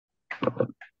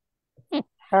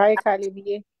Hi, Kaleb.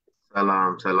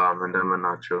 Salam, salam, እንደምን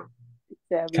ናችሁ?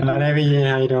 Sabi. Kaleb,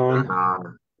 how you doing? ደህና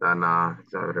ደህና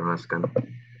እግዚአብሔር ይመስገን።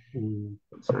 Mm.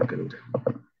 ሰከንድ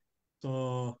So,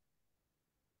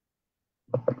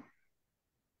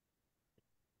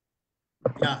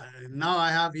 yeah, now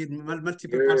I have it,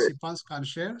 multiple here, participants can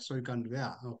share, so you can,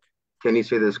 yeah, okay. can you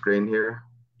see the screen here?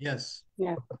 Yes.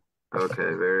 Yeah. Okay,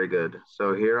 very good. So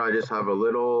here I have a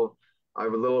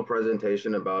little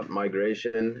presentation about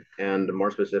migration and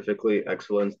more specifically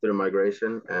excellence through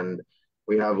migration. And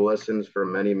we have lessons from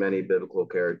many, many biblical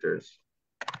characters.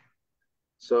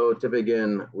 So to begin,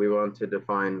 we want to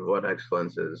define what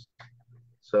excellence is.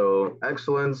 So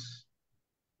excellence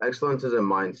is a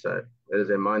mindset. It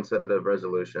is a mindset of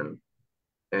resolution.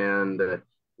 And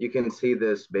you can see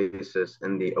this basis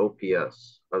in the OPS,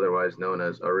 otherwise known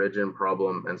as origin,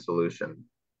 problem, and solution.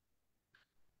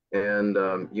 And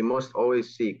you must always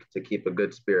seek to keep a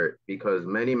good spirit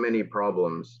because many, many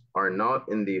problems are not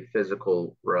in the physical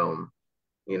realm.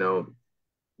 You know,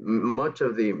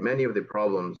 many of the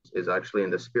problems is actually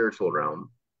in the spiritual realm,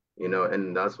 and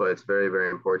that's why it's very, very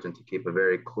important to keep a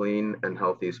very clean and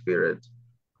healthy spirit.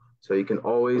 So you can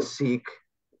always seek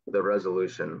the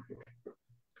resolution.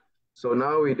 So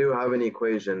now we do have an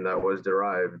equation that was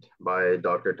derived by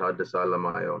Dr. Todd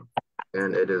DeSalamayo, and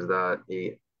it is that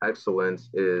the excellence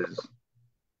is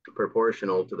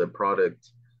proportional to the product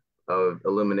of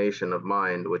illumination of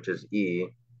mind, which is E,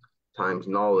 times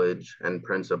knowledge and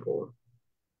principle.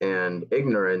 And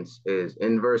ignorance is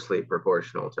inversely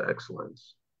proportional to excellence.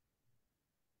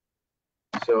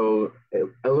 So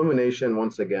illumination,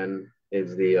 once again,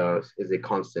 is the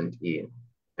constant E,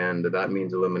 and that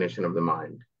means illumination of the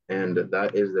mind. And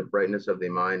that is the brightness of the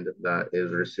mind that is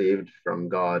received from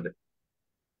God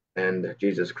and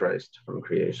Jesus Christ from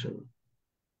creation.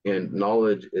 And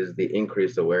knowledge is the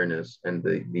increased awareness and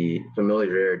the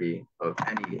familiarity of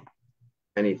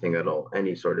anything at all,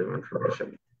 any sort of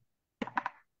information.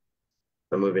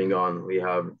 So moving on, we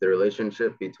have the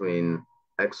relationship between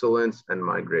excellence and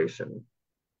migration.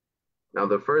 Now,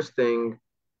 the first thing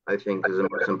I think is the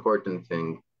most important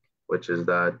thing, which is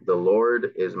that the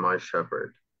Lord is my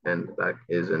shepherd. And that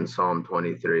is in Psalm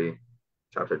 23,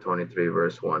 chapter 23,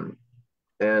 verse 1.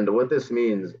 And what this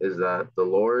means is that the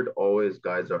Lord always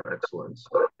guides our excellence.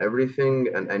 Everything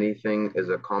and anything is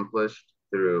accomplished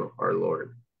through our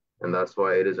Lord. And that's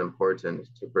why it is important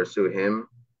to pursue Him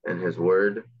and His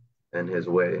word and His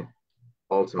way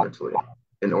ultimately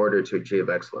in order to achieve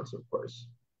excellence, of course.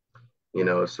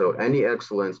 So any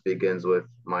excellence begins with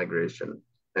migration.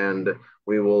 And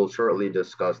we will shortly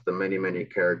discuss the many, many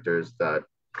characters that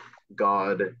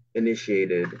God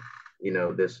initiated,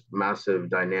 this massive,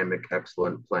 dynamic,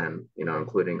 excellent plan,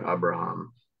 including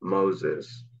Abraham,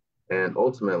 Moses, and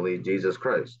ultimately Jesus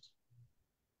Christ,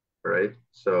 right?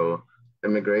 So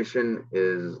immigration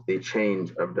is the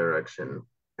change of direction.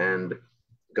 And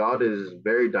God is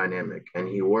very dynamic and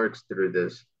he works through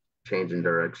this change in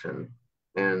direction.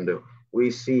 And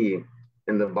we see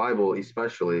in the Bible,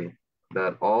 especially,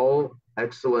 that all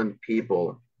excellent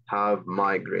people have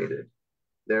migrated.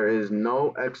 There is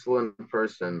no excellent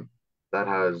person that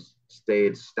has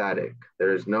stayed static.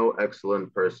 There is no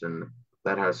excellent person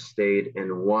that has stayed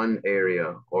in one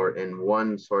area or in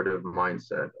one sort of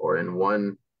mindset or in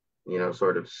one,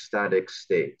 sort of static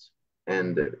state.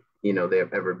 And, they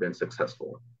have ever been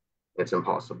successful. It's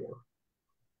impossible.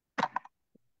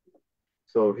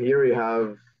 So here we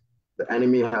have the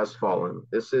enemy has fallen.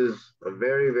 This is a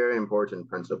very, very important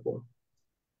principle.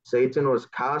 Satan was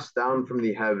cast down from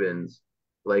the heavens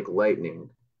like lightning,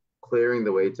 clearing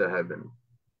the way to heaven.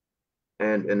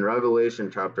 And in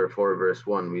Revelation chapter 4, verse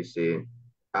 1, we see,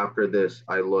 after this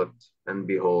I looked, and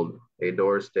behold, a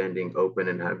door standing open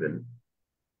in heaven.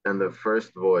 And the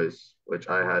first voice, which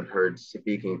I had heard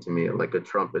speaking to me like a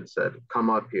trumpet, said, "Come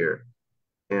up here,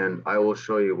 and I will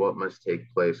show you what must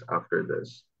take place after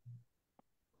this."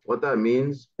 What that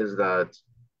means is that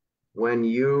when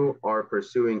you are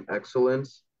pursuing excellence,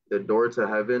 the door to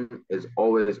heaven is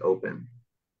always open.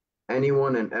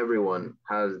 Anyone and everyone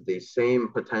has the same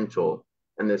potential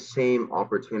and the same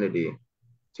opportunity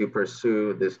to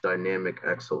pursue this dynamic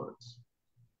excellence.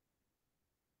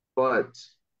 But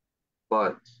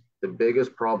the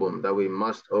biggest problem that we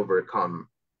must overcome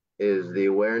is the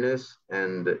awareness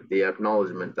and the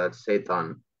acknowledgement that Satan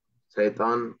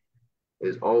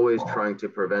is always trying to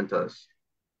prevent us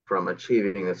from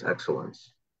achieving this excellence.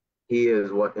 He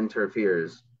is what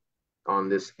interferes in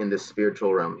this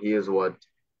spiritual realm. He is what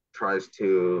tries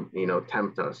to,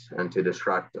 tempt us and to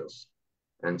distract us.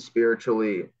 And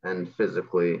spiritually and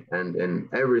physically and in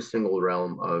every single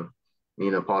realm of,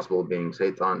 possible being,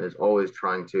 Satan is always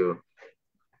trying to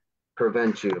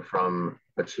prevent you from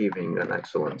achieving an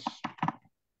excellence.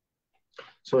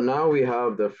 So now we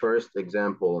have the first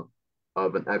example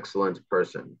of an excellent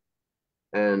person.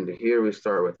 And here we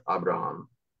start with Abraham.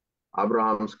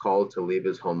 Abraham's called to leave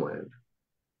his homeland.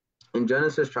 In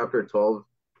Genesis chapter 12,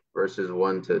 verses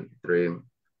 1 to 3,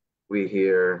 we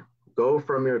hear, "Go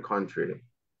from your country,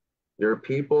 your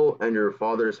people, and your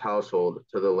father's household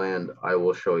to the land I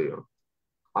will show you.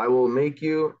 I will make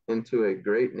you into a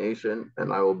great nation,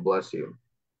 and I will bless you.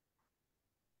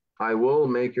 I will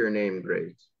make your name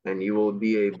great, and you will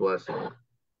be a blessing.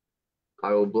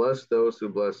 I will bless those who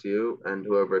bless you, and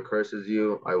whoever curses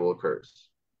you, I will curse.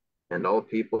 And all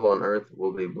people on earth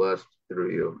will be blessed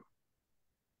through you."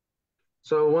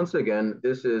 So once again,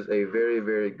 this is a very,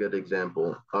 very good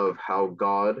example of how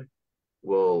God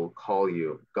will call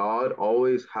you. God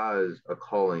always has a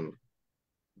calling,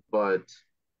 but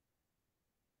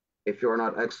if you're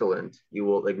not excellent, you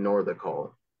will ignore the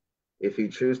call. If you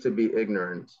choose to be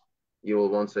ignorant, you will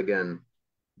once again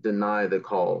deny the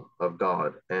call of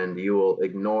God, and you will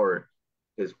ignore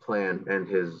his plan and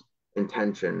his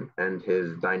intention and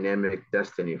his dynamic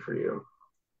destiny for you.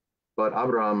 But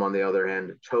Abraham, on the other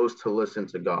hand, chose to listen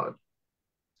to God.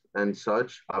 And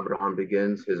such, Abraham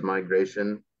begins his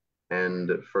migration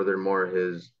and furthermore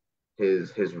his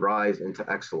rise into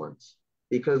excellence.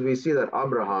 Because we see that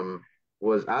Abraham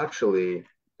was actually,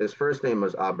 his first name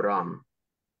was Abram.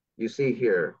 You see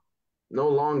here, no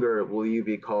longer will you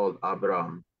be called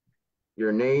Abram.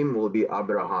 Your name will be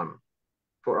Abraham,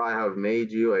 for I have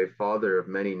made you a father of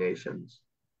many nations.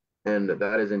 And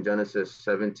that is in Genesis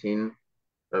 17,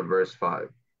 verse 5.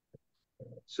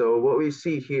 So what we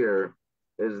see here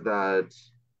is that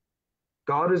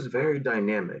God is very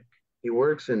dynamic. He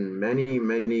works in many,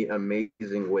 many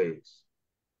amazing ways.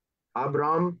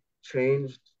 Abram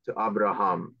changed to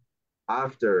Abraham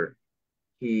after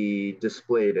he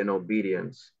displayed in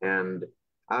obedience and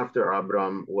after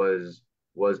Abram was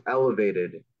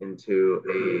elevated into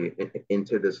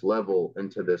this level,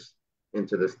 into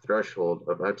this threshold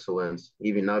of excellence.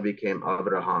 He now became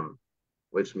Abraham,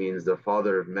 which means the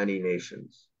father of many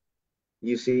nations.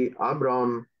 You see,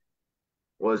 Abram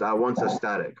was at once a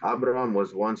static. Abraham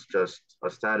was once just a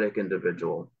static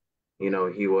individual. You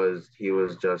know, he was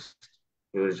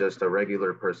just a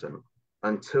regular person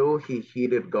until he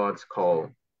heeded God's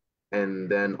call and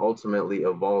then ultimately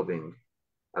evolving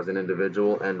as an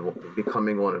individual and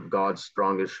becoming one of God's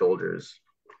strongest shoulders.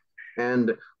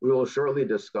 And we will shortly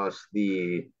discuss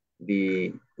the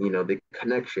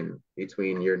connection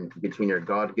between your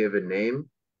God-given name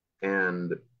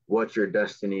and what your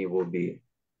destiny will be,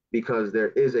 because there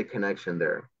is a connection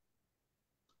there.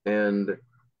 And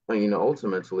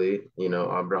ultimately,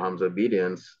 Abraham's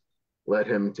obedience led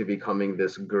him to becoming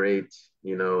this great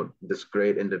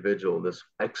individual, this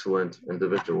excellent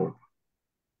individual.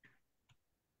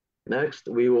 Next,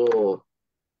 we will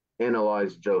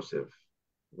analyze Joseph.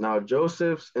 Now,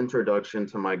 Joseph's introduction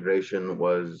to migration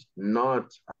was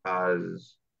not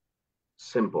as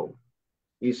simple.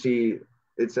 You see,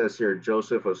 it says here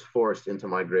Joseph was forced into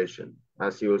migration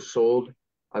as he was sold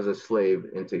as a slave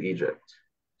into Egypt.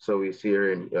 So we see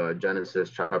here in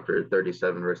Genesis chapter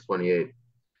 37, verse 28.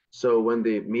 So when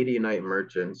the Midianite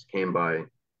merchants came by,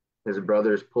 his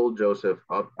brothers pulled Joseph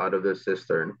up out of the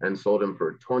cistern and sold him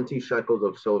for 20 shekels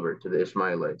of silver to the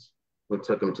Ishmaelites, who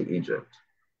took him to Egypt.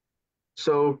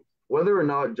 So whether or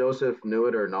not Joseph knew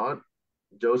it or not,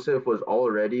 Joseph was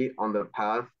already on the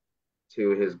path to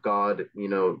his God,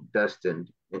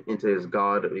 destined into his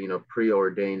God,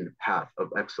 preordained path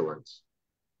of excellence.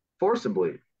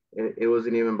 Forcibly, it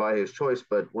wasn't even by his choice,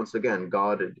 but once again,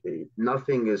 God,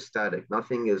 nothing is static,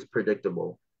 nothing is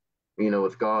predictable.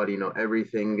 With God,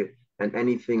 everything and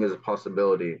anything is a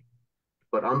possibility.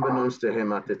 But unbeknownst to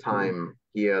him at the time,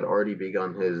 he had already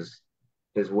begun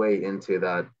his way into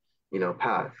that,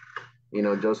 path.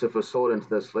 Joseph was sold into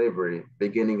the slavery,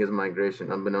 beginning his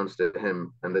migration unbeknownst to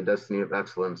him and the destiny of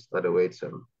excellence that awaits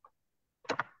him.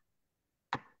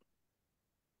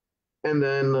 And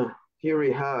then here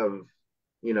we have,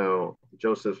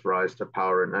 Joseph's rise to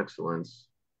power and excellence.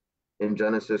 In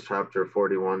Genesis chapter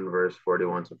 41, verse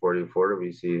 41 to 44,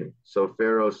 we see, so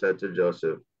Pharaoh said to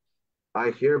Joseph,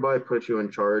 I hereby put you in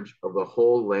charge of the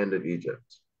whole land of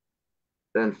Egypt.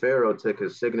 Then Pharaoh took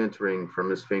his signet ring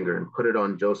from his finger and put it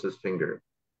on Joseph's finger.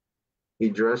 He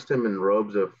dressed him in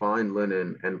robes of fine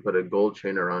linen and put a gold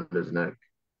chain around his neck.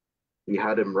 He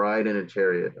had him ride in a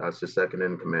chariot as his second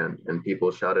in command, and people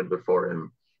shouted before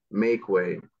him, make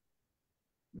way.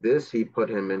 This he put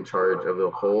him in charge of the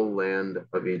whole land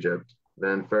of Egypt.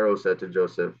 Then Pharaoh said to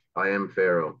Joseph, I am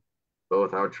Pharaoh, but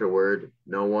without your word,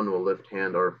 no one will lift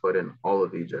hand or foot in all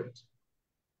of Egypt.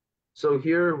 So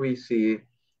here we see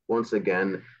once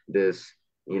again this,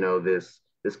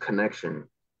 this connection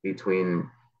between,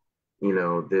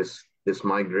 this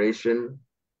migration,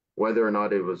 whether or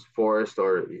not it was forced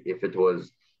or if it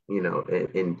was,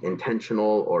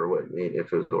 intentional or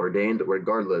if it was ordained.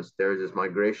 Regardless, there's this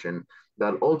migration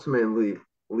that ultimately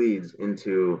leads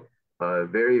into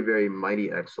very, very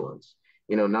mighty excellence.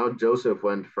 Now Joseph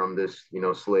went from this,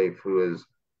 slave who is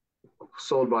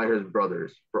sold by his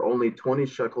brothers for only 20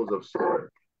 shekels of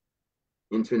silver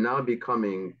into now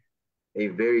becoming a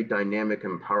very dynamic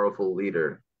and powerful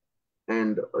leader.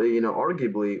 And,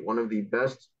 arguably one of the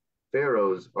best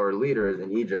pharaohs or leaders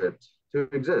in Egypt to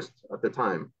exist at the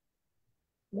time.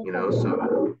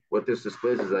 So what this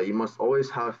displays is that you must always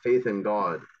have faith in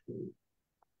God.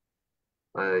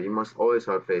 You must always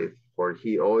have faith, for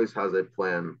He always has a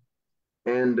plan.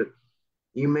 And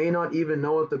you may not even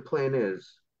know what the plan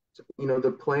is.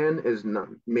 The plan is not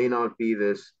may not be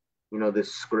this,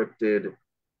 this scripted,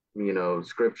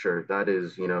 scripture that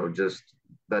is, just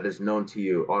that is known to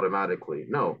you automatically.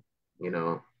 No, you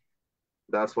know,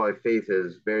 that's why faith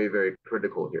is very, very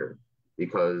critical here,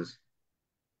 because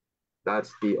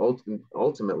that's the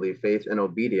ultimately faith and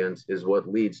obedience is what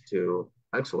leads to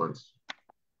excellence.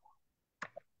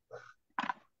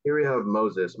 Here we have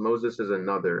Moses. Moses is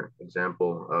another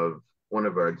example of one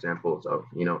of our examples of,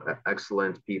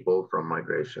 excellent people from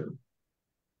migration.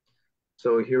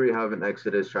 So here we have in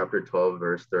Exodus chapter 12,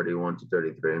 verse 31 to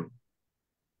 33.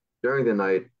 During the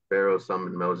night, Pharaoh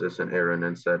summoned Moses and Aaron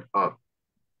and said, "Up,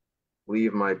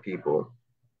 leave my people,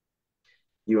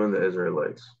 you and the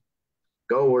Israelites.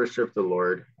 Go worship the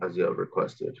Lord as you have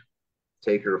requested.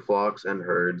 Take your flocks and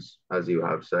herds as you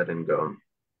have said and go,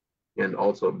 and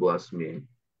also bless me."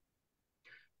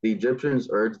 The Egyptians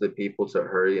urged the people to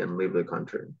hurry and leave the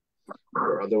country,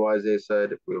 for otherwise they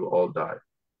said, "We will all die."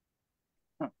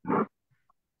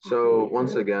 So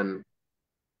once again,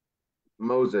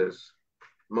 Moses.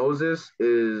 Moses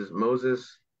is one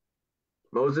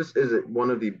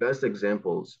of the best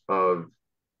examples of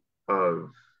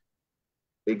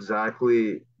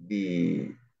exactly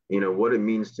the, what it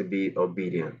means to be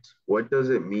obedient. What does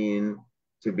it mean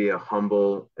to be a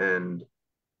humble and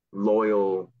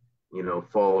loyal,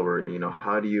 follower?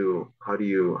 How do you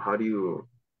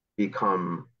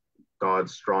become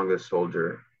God's strongest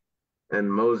soldier?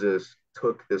 And Moses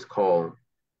took this call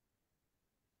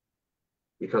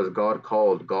because God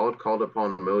called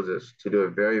upon Moses to do a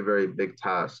very, very big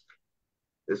task.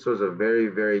 This was a very,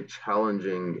 very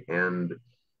challenging and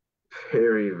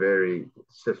very, very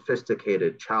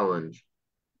sophisticated challenge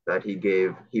that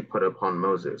he put upon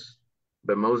Moses.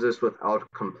 But Moses, without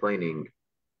complaining,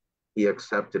 he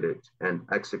accepted it and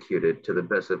executed to the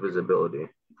best of his ability.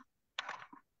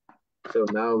 So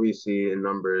now we see in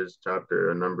Numbers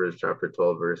chapter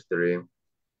 12, verse 3,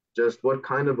 just what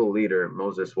kind of a leader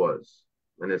Moses was.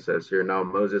 And it says here, now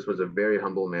Moses was a very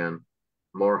humble man,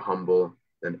 more humble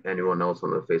than anyone else on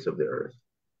the face of the earth.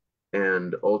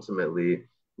 And ultimately,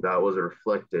 that was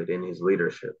reflected in his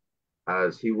leadership,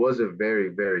 as he was a very,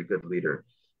 very good leader,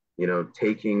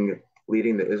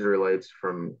 leading the Israelites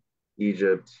from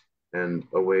Egypt and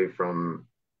away from,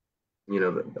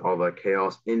 all that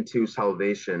chaos into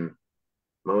salvation.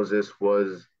 Moses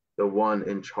was the one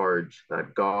in charge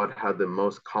that God had the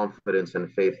most confidence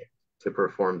and faith to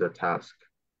perform the task.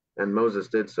 And Moses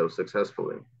did so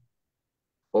successfully,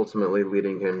 ultimately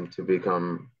leading him to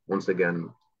become, once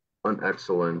again, an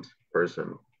excellent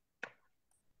person.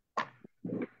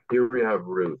 Here we have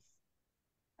Ruth.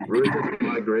 Ruth is a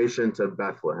migration to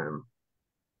Bethlehem.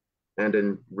 And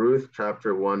in Ruth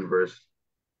chapter 1, verse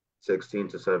 16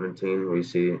 to 17, we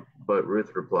see, but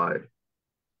Ruth replied,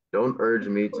 "Don't urge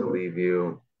me to leave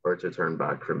you or to turn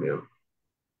back from you.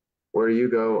 Where you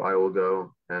go, I will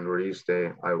go, and where you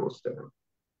stay, I will stay.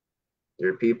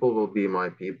 Your people will be my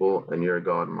people, and your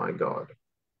God my God.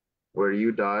 Where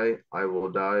you die, I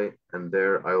will die, and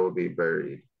there I will be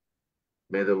buried.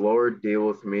 May the Lord deal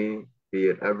with me, be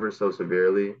it ever so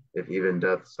severely, if even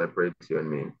death separates you and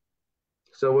me."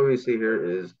 So what we see here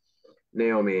is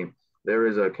Naomi. There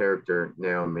is a character,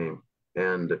 Naomi,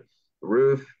 and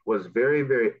Ruth was very,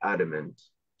 very adamant.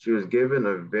 She was given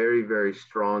a very, very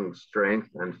strong strength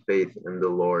and faith in the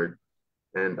Lord,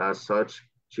 and as such,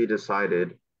 she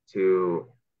decided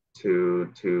to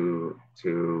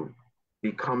to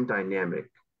become dynamic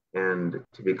and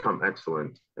to become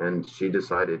excellent. And she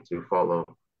decided to follow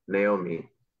Naomi,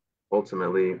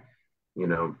 ultimately,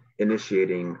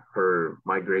 initiating her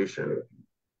migration,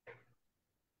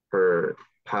 her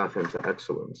path into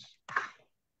excellence.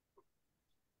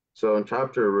 So in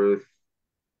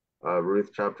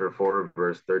Ruth chapter 4,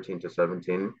 verse 13 to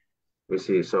 17, we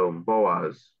see, so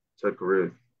Boaz took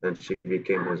Ruth, and she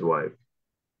became his wife.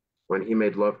 When he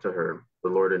made love to her, the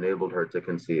Lord enabled her to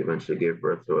conceive, and she gave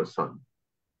birth to a son.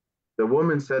 The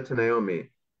woman said to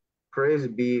Naomi, "Praise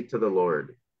be to the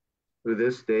Lord, who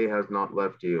this day has not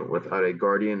left you without a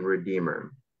guardian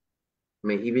redeemer.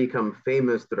 May he become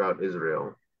famous throughout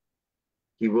Israel.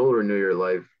 He will renew your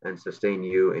life and sustain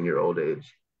you in your old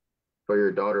age. For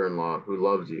your daughter-in-law, who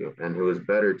loves you and who is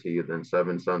better to you than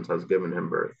 7 sons, has given him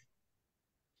birth."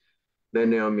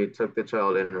 Then Naomi took the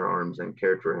child in her arms and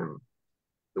cared for him.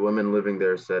 The women living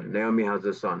there said, "Naomi has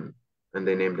a son," and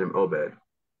they named him Obed.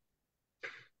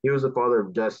 He was the father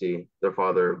of Jesse, the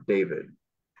father of David.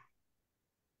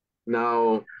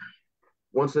 Now,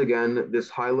 once again, this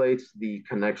highlights the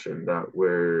connection that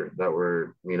we're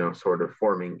sort of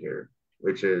forming here,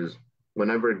 which is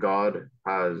whenever God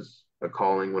has a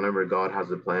calling, whenever God has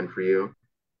a plan for you,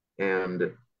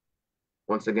 and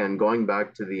once again, going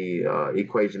back to the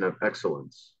equation of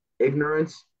excellence,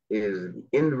 ignorance is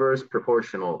inverse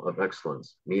proportional of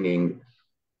excellence, meaning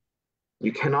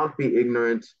you cannot be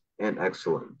ignorant and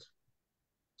excellent.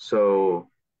 So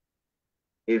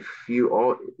if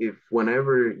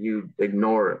whenever you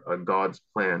ignore a God's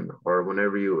plan or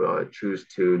whenever you choose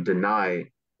to deny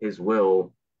his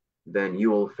will, then you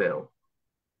will fail.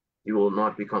 You will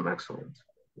not become excellent.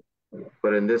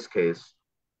 But in this case,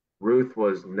 Ruth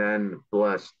was then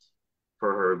blessed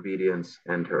for her obedience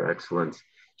and her excellence.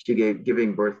 She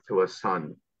giving birth to a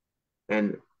son,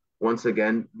 and once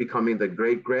again becoming the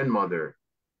great grandmother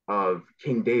of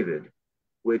King David,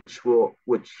 which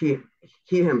he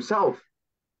himself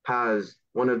has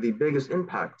one of the biggest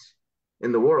impacts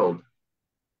in the world,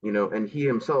 and he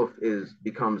himself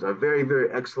becomes a very, very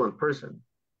excellent person.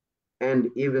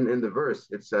 And even in the verse,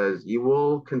 it says, "You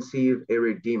will conceive a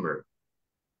redeemer."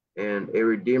 And a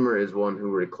redeemer is one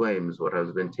who reclaims what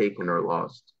has been taken or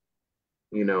lost.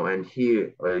 And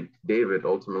he, like David,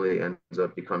 ultimately ends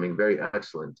up becoming very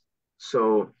excellent.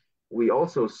 So we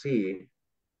also see,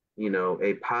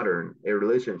 a pattern, a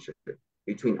relationship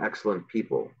between excellent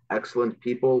people. Excellent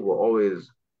people will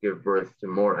always give birth to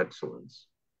more excellence.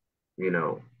 You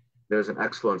know, there's an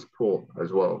excellence pool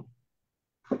as well.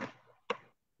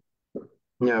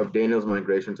 Yeah, Daniel's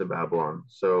migration to Babylon.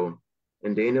 So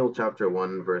in Daniel chapter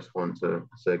 1, verse 1 to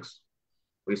 6,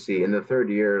 we see in the third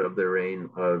year of the reign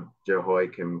of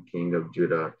Jehoiakim, king of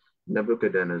Judah,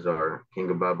 Nebuchadnezzar,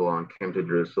 king of Babylon, came to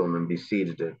Jerusalem and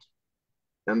besieged it.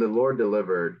 And the Lord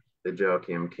delivered the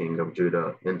Joachim, king of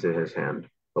Judah, into his hand,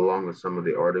 along with some of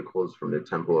the articles from the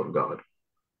temple of God.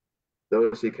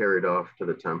 Those he carried off to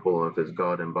the temple of his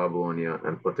God in Babylonia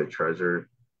and put the treasure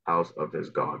house of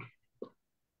his God.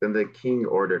 Then the king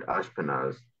ordered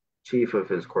Ashpenaz, chief of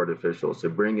his court officials, to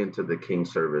bring into the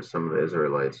king's service some of the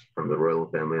Israelites from the royal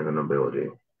family and the nobility.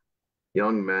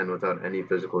 Young men without any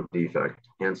physical defect,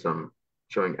 handsome,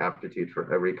 showing aptitude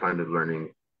for every kind of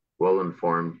learning, well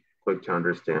informed, quick to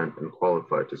understand, and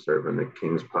qualified to serve in the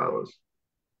king's palace.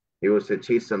 He was to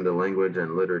teach them the language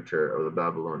and literature of the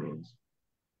Babylonians.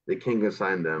 The king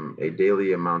assigned them a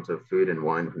daily amount of food and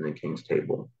wine from the king's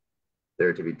table. They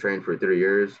were to be trained for 3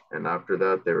 years, and after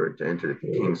that, they were to enter the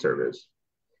king's service.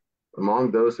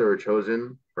 Among those that were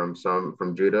chosen from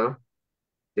Judah,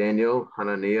 Daniel,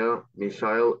 Hananiah,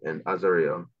 Mishael, and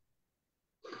Azariah.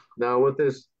 Now, with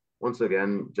this, once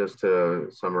again, just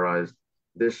to summarize,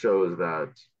 this shows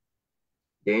that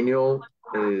Daniel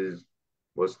is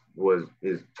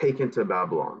taken to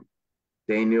Babylon.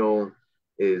 Daniel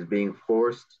is being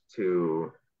forced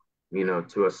to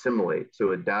assimilate,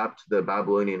 to adapt to the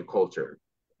Babylonian culture.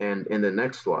 And in the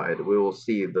next slide, we will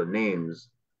see the names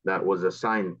that was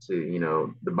assigned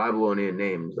to, the Babylonian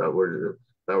names that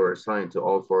were assigned to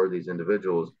all four of these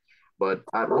individuals. But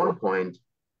at one point,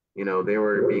 they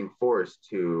were being forced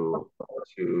to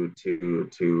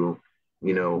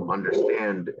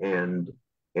understand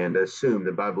and assume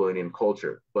the Babylonian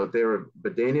culture. But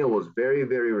Daniel was very,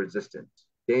 very resistant.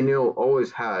 Daniel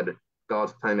always had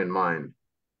God's plan in mind,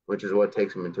 which is what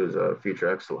takes him into his future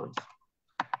excellence.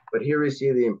 But here we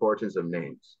see the importance of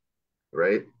names,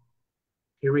 right?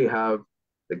 Here we have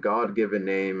the God-given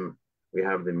name, we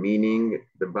have the meaning,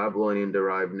 the Babylonian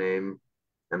derived name,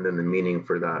 and then the meaning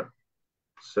for that.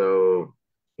 So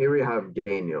here we have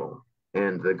Daniel,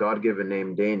 and the God-given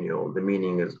name Daniel, the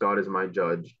meaning is God is my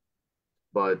judge.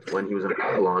 But when he was in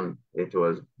Babylon, it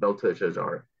was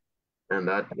Belteshazzar, and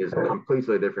that is a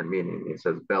completely different meaning. It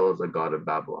says Bel is a god of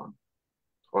Babylon,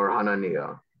 or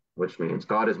Hananiah, which means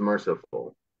God is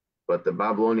merciful. But the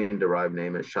Babylonian derived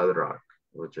name is Shadrach,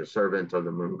 which is servant of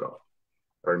the moon god,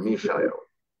 or Mishael,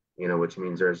 which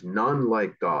means there's none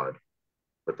like God.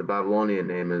 But the Babylonian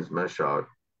name is Meshach,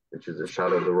 which is the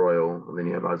shadow of the royal. And then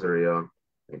you have Azariah,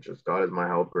 It's just God is my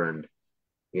helper, and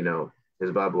you know,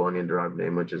 his Babylonian derived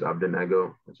name, which is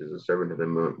Abednego, which is a servant of the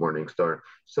morning star.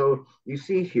 So you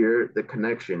see here the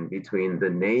connection between the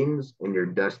names and your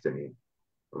destiny,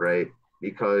 right?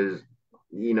 Because,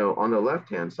 on the left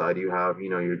hand side, you have,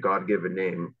 your God given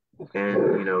name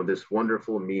and, this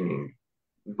wonderful meaning.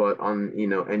 But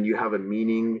and you have a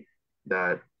meaning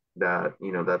that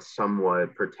that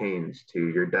somewhat pertains to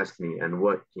your destiny and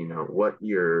what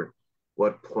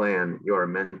plan you are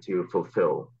meant to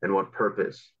fulfill and what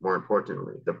purpose, more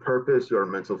importantly, the purpose you are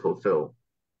meant to fulfill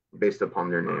based upon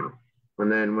their name.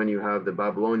 And then when you have the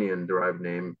Babylonian derived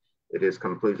name, it is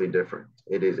completely different.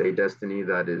 It is a destiny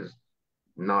that is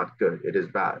not good. It is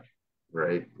bad,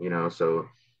 right? So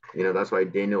that's why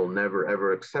Daniel never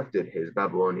ever accepted his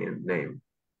Babylonian name,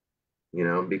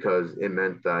 because it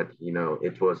meant that,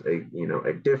 it was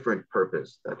a different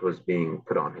purpose that was being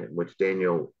put on him, which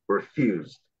Daniel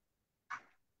refused.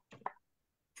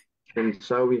 And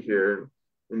so we hear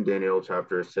in Daniel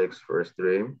chapter 6, verse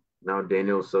 3, now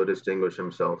Daniel so distinguished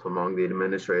himself among the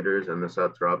administrators and the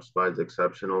satraps by his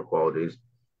exceptional qualities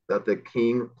that the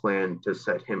king planned to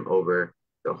set him over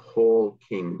the whole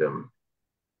kingdom.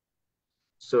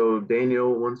 So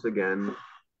Daniel, once again,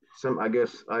 I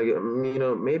guess,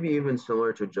 maybe even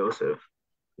similar to Joseph,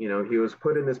 he was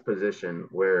put in this position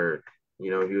where, he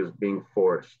was being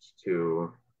forced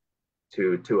to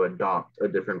adopt a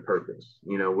different purpose,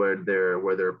 where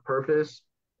their purpose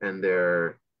and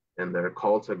their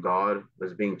call to God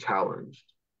was being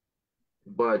challenged.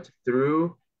 But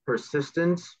through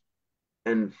persistence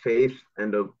and faith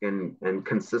and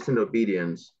consistent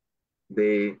obedience,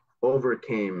 they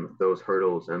overcame those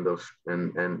hurdles and those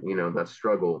and that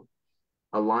struggle,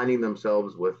 aligning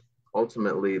themselves with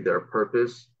ultimately their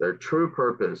purpose, their true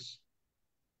purpose,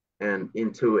 and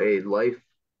into a life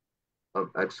of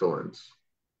excellence.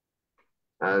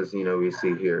 As we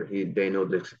see here, Daniel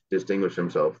distinguished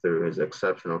himself through his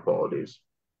exceptional qualities.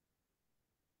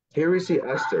 Here we see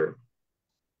Esther.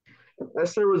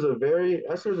 Esther's a very,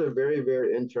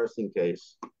 very interesting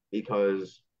case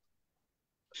because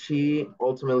she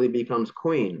ultimately becomes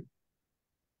queen.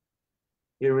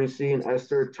 Here we see in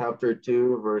Esther chapter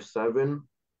 2, verse 7,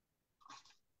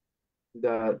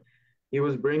 that he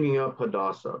was bringing up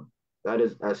Hadassah, that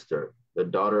is Esther, the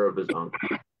daughter of his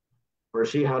uncle, for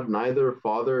she had neither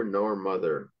father nor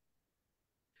mother.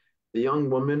 The young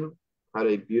woman had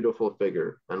a beautiful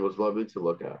figure and was lovely to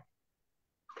look at.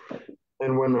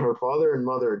 And when her father and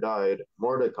mother died,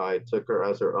 Mordecai took her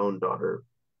as her own daughter.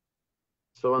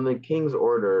 So when the king's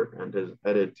order and his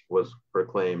edict was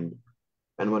proclaimed,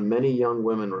 and when many young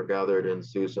women were gathered in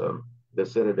Susa, the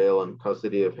citadel in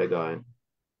custody of Hegai,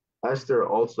 Esther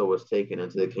also was taken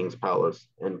into the king's palace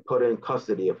and put in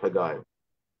custody of Hegai,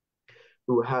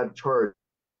 who had charge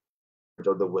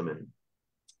of the women.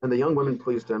 And the young woman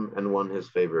pleased him and won his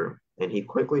favor, and he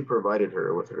quickly provided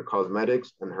her with her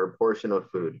cosmetics and her portion of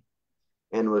food,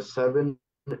 and with 7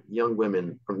 young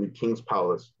women from the king's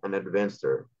palace, and advanced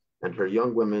her and her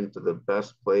young women to the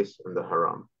best place in the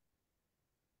harem.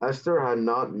 Esther had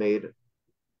not made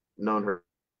known her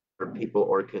people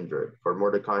or kindred, for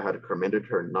Mordecai had commanded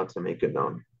her not to make it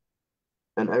known.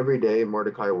 And every day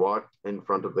Mordecai walked in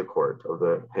front of the court of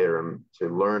the harem to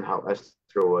learn how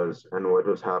Esther was and what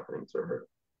was happening to her.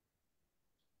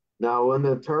 Now, when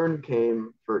the turn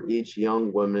came for each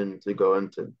young woman to go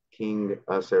into King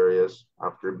Ahasuerus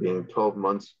after being 12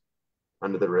 months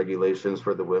under the regulations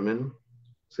for the women,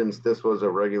 since this was a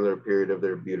regular period of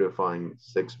their beautifying,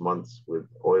 6 months with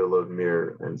oil of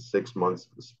myrrh and 6 months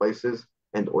of spices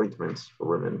and ointments for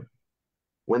women.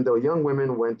 When the young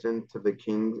women went into the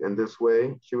king in this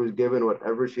way, she was given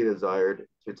whatever she desired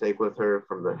to take with her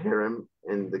from the harem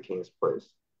in the king's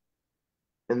place.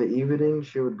 In the evening,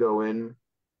 she would go in,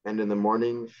 and in the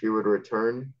morning, she would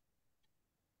return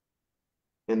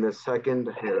in the second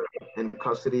harem in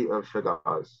custody of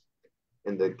Shagaz,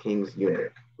 in the king's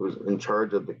eunuch, who was in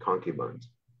charge of the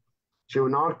concubines. She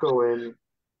would not go in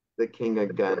the king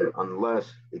again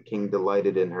unless the king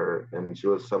delighted in her and she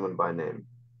was summoned by name.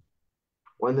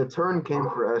 When the turn came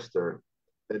for Esther,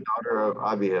 the daughter of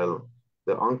Abihail,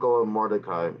 the uncle of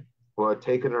Mordecai, who had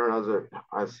taken her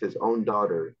as his own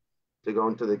daughter to go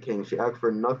into the king, she asked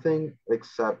for nothing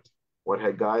except what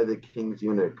Hegai, the king's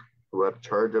eunuch, who had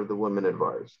charge of the women,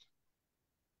 advised.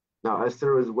 Now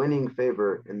Esther was winning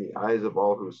favor in the eyes of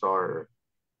all who saw her.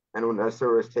 And when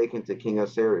Esther was taken to King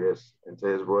Ahasuerus into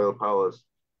his royal palace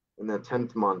in the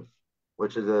 10th month,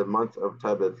 which is a month of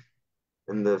Tebeth,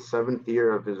 in the 7th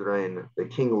year of his reign, the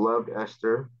king loved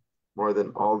Esther more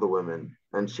than all the women,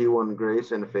 and she won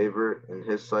grace and favor in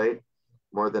his sight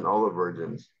more than all the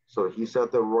virgins. So he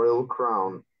set the royal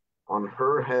crown on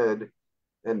her head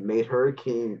and made her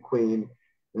queen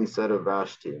instead of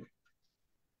Vashti.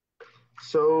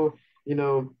 So, you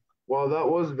know, while that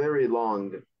was very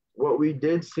long, what we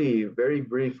did see very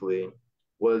briefly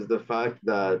was the fact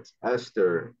that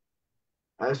Esther,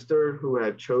 who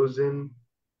had chosen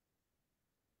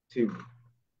to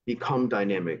become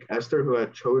dynamic, Esther, who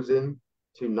had chosen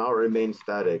to not remain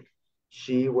static,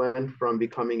 she went from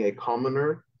becoming a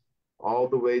commoner all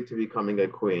the way to becoming a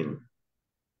queen.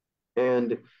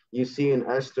 And you see in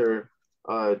Esther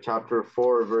chapter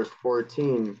 4, verse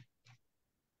 14,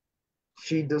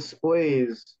 she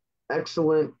displays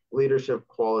excellent leadership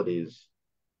qualities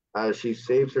as she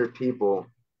saves her people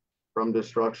from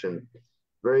destruction.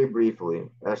 Very briefly,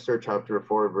 Esther chapter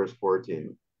 4, verse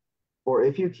 14. For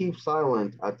if you keep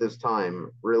silent at this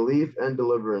time, relief and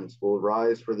deliverance will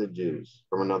rise for the Jews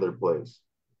from another place.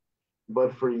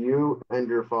 But for you and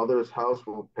your father's house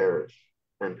will perish.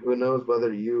 And who knows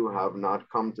whether you have not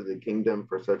come to the kingdom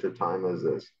for such a time as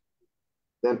this.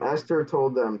 Then Esther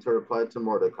told them to reply to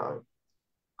Mordecai,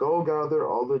 go gather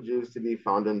all the Jews to be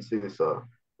found in Susa,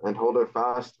 and hold a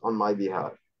fast on my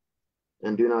behalf.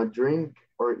 And do not drink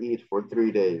or eat for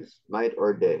 3 days, night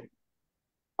or day.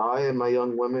 I and my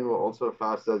young women will also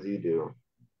fast as you do.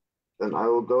 Then I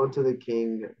will go to the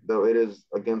king, though it is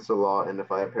against the law, and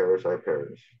if I perish, I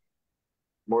perish.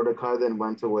 Mordecai then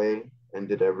went away and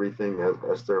did everything as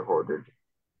Esther ordered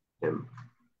him.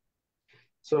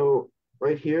 So,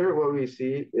 right here, what we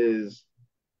see is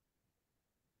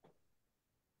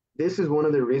this is one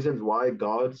of the reasons why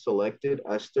God selected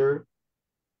Esther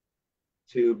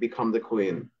to become the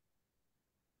queen.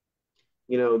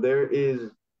 You know, there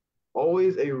is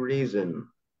always a reason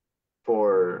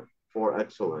for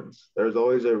excellence. There's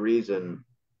always a reason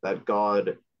that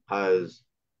God has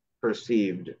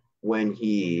perceived when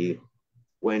he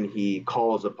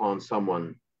calls upon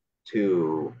someone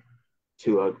to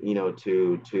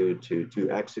to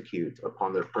execute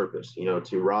upon their purpose,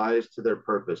 to rise to their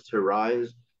purpose, to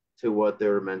rise to what they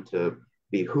were meant to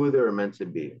be, who they were meant to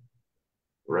be,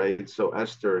 right? So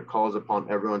Esther calls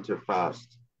upon everyone to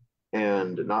fast,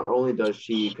 and not only does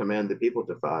she command the people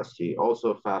to fast, she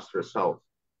also fasts herself.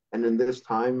 And in this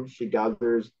time, she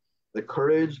gathers the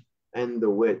courage and the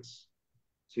wits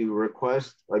to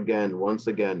request again, once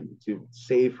again, to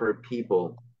save her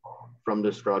people from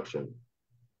destruction.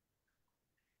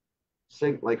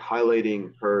 Like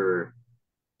highlighting her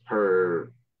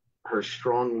her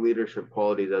strong leadership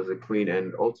qualities as a queen,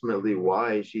 and ultimately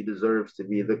why she deserves to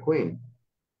be the queen.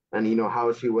 And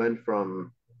how she went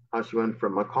from a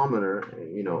commoner,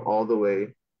 all the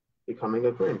way becoming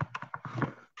a queen.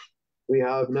 We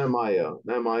have Nehemiah.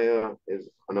 Nehemiah is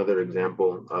another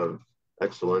example of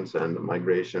excellence and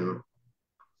migration.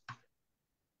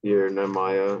 Here,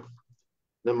 Nehemiah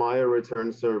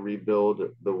returns to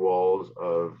rebuild the walls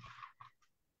of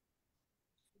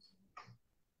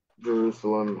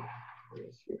Jerusalem. Let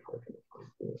me see if I can find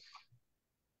this.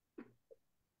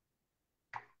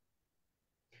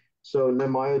 So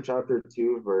Nehemiah chapter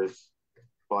 2, verse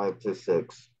 5 to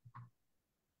 6.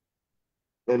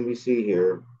 And we see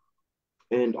here,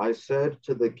 and I said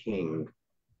to the king,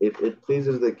 if it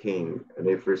pleases the king, and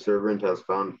if your servant has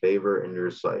found favor in your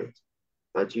sight,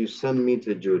 that you send me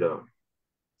to Judah,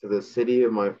 to the city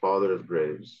of my father's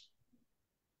graves,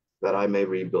 that I may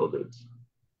rebuild it.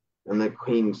 And the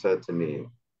king said to me,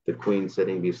 the queen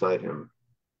sitting beside him,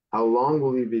 how long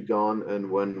will you be gone,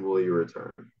 and when will you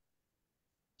return?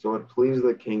 So it pleased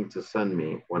the king to send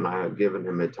me when I had given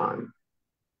him a time.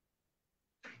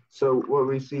 So what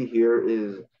we see here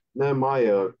is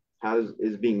Nehemiah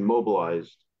is being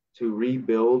mobilized to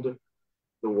rebuild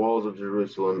the walls of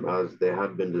Jerusalem as they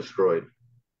had been destroyed.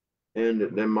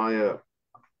 And Nehemiah,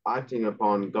 acting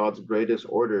upon God's greatest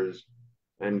orders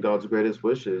and God's greatest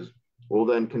wishes, will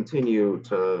then continue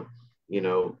to,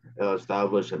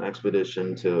 establish an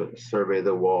expedition to survey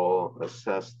the wall,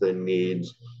 assess the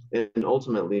needs, and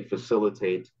ultimately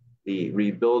facilitate the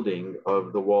rebuilding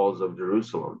of the walls of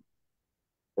Jerusalem.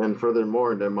 And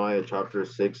furthermore, Nehemiah chapter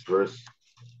 6, verse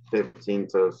 15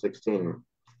 to 16,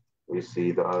 we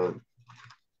see that.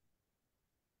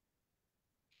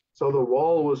 So the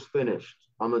wall was finished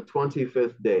on the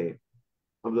 25th day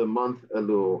of the month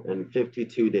Elul in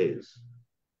 52 days.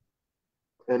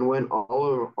 And when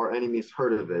all of our enemies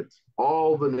heard of it,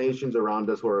 all the nations around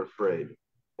us were afraid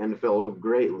and fell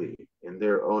greatly in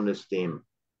their own esteem,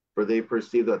 for they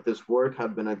perceived that this work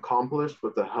had been accomplished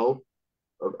with the help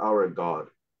of our God.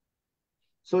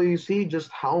 So you see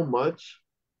just how much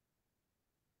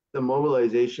the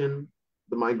mobilization,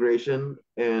 the migration,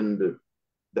 and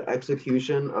the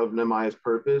execution of Nehemiah's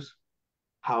purpose,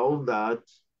 how that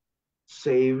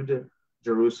saved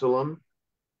Jerusalem,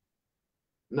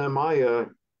 Nehemiah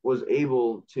was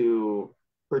able to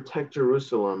protect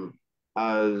Jerusalem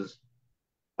as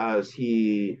as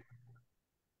he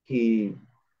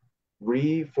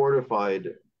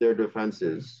refortified their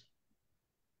defenses,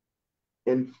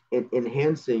 in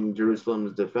enhancing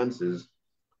Jerusalem's defenses.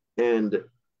 And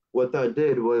what that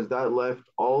did was that left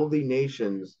all the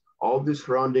nations, all the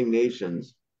surrounding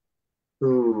nations,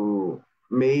 who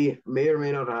may or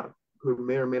may not have who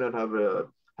may or may not have a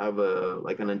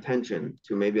like an intention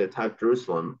to maybe attack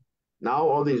Jerusalem. Now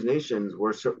all these nations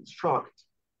were shocked.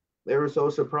 They were so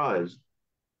surprised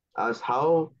as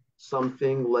how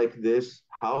something like this,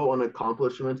 how an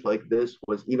accomplishment like this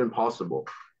was even possible.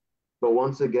 But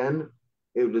once again,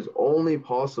 it was only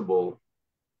possible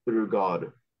through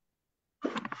God.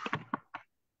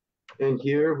 And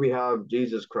here we have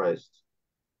Jesus Christ's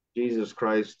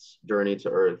journey to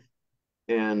earth,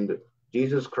 and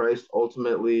Jesus Christ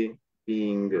ultimately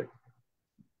being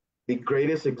the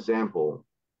greatest example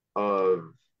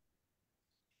of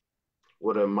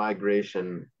what a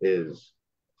migration is.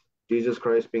 Jesus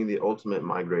Christ being the ultimate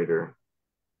migrator.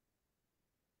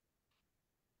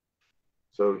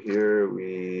 So here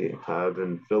we have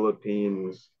in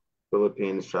Philippines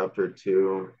chapter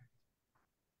 2,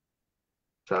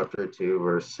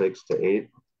 verse 6 to 8.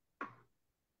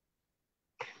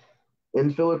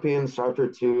 In Philippians chapter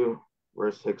 2,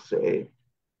 verse 6 to 8.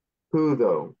 Who,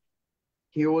 though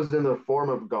he was in the form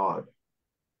of God,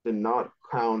 did not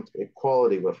count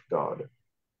equality with God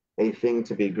a thing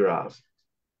to be grasped,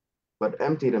 but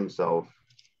emptied himself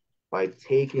by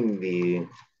taking the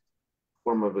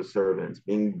form of a servant,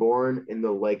 being born in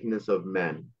the likeness of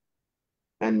men,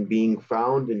 and being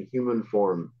found in human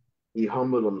form, he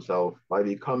humbled himself by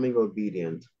becoming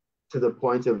obedient to the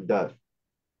point of death,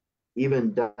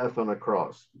 even death on a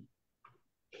cross.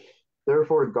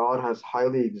 Therefore, God has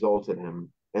highly exalted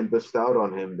him and bestowed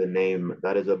on him the name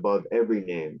that is above every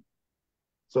name,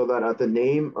 so that at the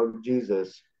name of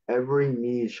Jesus, every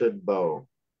knee should bow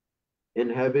in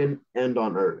heaven and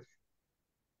on earth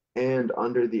and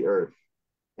under the earth,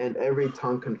 and every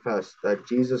tongue confess that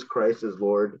Jesus Christ is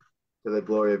Lord, to the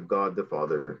glory of God the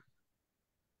Father.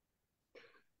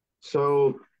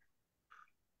 So,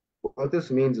 what this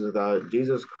means is that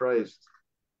Jesus Christ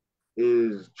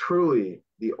is truly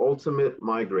the ultimate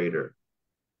migrator.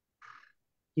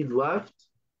 He left,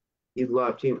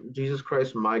 Jesus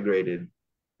Christ migrated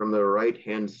from the right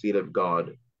hand seat of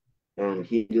God, and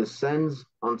he descends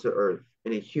onto earth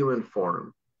in a human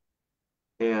form.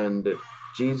 And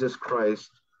Jesus Christ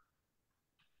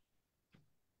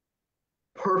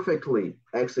perfectly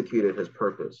executed his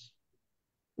purpose,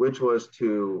 which was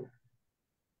to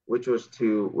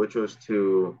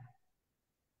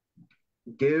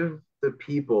give the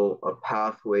people a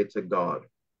pathway to God.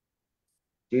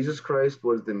 Jesus Christ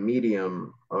was the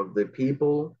medium of the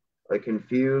people, a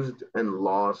confused and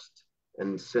lost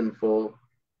and sinful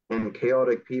and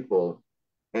chaotic people,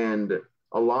 and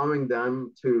allowing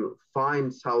them to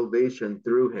find salvation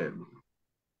through him.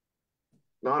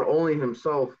 Not only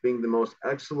himself being the most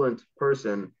excellent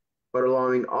person, but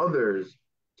allowing others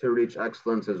to reach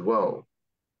excellence as well.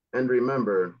 And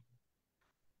remember,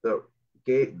 the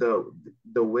gate, the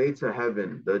way to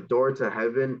heaven, the door to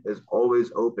heaven is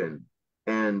always open.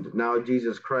 And now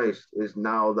Jesus Christ is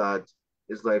now that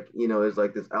is like, is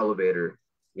like this elevator,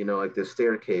 like this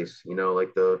staircase,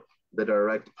 like the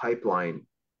direct pipeline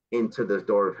into the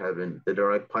door of heaven, the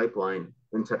direct pipeline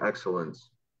into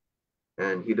excellence.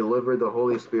 And he delivered the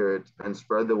Holy Spirit and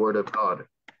spread the word of God.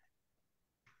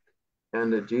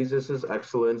 And Jesus'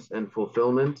 excellence and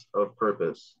fulfillment of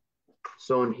purpose.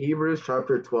 So in Hebrews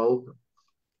chapter 12,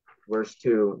 verse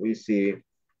 2, we see,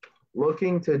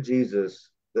 looking to Jesus,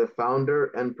 the founder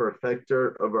and perfecter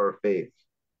of our faith,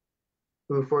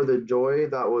 who for the joy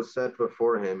that was set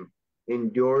before him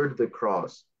endured the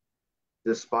cross,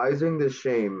 despising the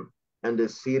shame, and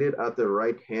is seated at the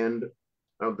right hand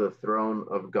of the throne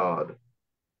of God.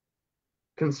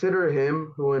 Consider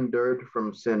him who endured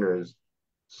from sinners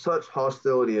such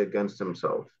hostility against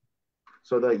himself,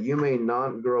 so that you may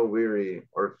not grow weary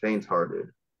or faint hearted.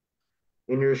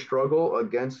 In your struggle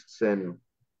against sin,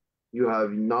 you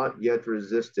have not yet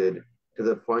resisted to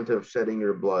the point of shedding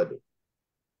your blood.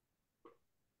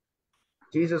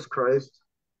 Jesus Christ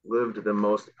lived the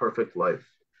most perfect life.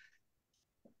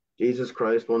 Jesus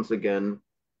Christ, once again,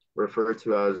 referred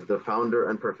to as the founder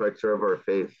and perfecter of our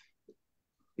faith,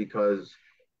 because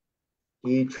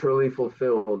he truly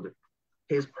fulfilled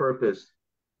his purpose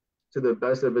to the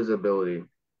best of his ability,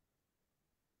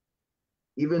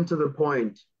 even to the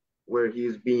point where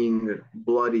he's being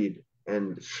bloodied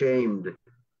and shamed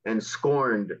and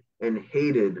scorned and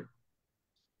hated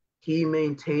He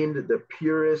maintained the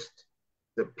purest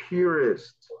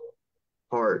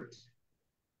heart,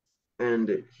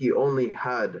 and he only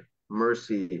had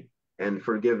mercy and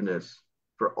forgiveness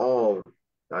for all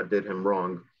that did him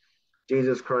wrong.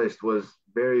 Jesus Christ was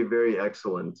very, very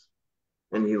excellent,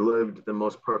 and he lived the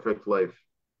most perfect life.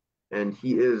 And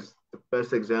he is the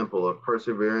best example of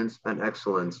perseverance and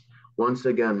excellence, once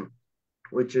again,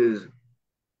 which is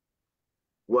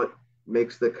what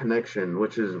makes the connection,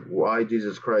 which is why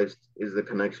Jesus Christ is the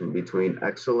connection between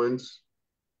excellence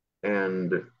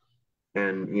and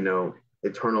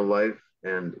eternal life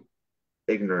and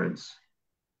ignorance.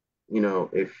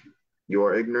 If you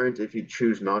are ignorant, if you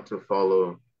choose not to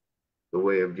follow the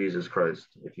way of Jesus Christ,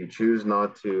 if you choose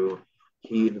not to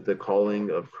heed the calling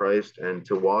of Christ and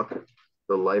to walk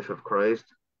the life of Christ,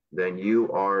 then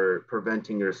you are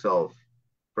preventing yourself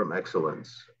from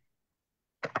excellence.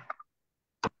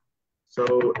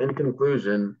 So, in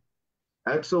conclusion,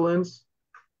 excellence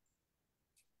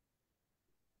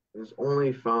is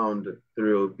only found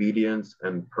through obedience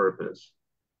and purpose,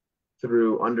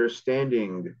 through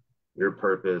understanding your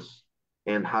purpose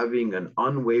and having an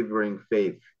unwavering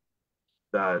faith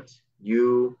that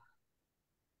you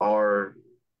are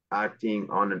acting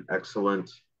on an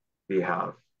excellent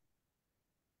behalf.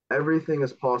 Everything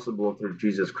is possible through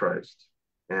Jesus Christ.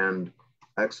 And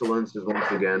excellence is once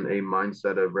again a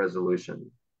mindset of resolution.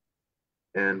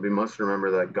 And we must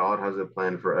remember that God has a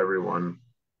plan for everyone.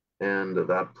 And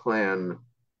that plan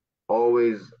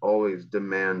always, always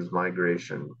demands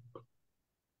migration.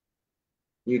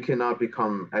 You cannot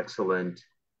become excellent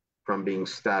from being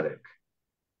static.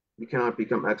 You cannot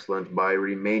become excellent by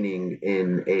remaining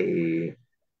in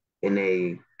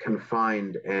a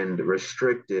confined and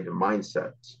restricted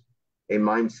mindset, a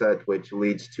mindset which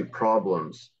leads to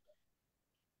problems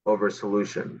over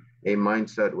solution, a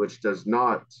mindset which does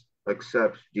not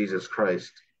accept Jesus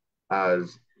Christ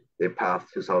as a path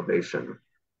to salvation.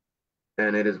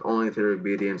 And it is only through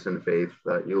obedience and faith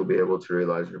that you'll be able to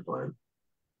realize your plan.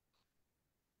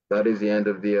 That is the end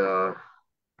of the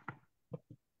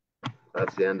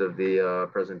that's the end of the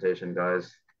presentation,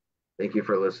 guys. Thank you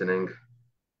for listening.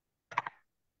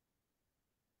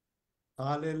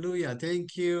 Hallelujah.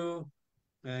 Thank you.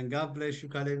 And God bless you,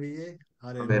 Kaleb. Amen,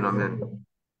 Hallelujah. amen.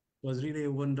 It was really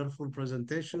a wonderful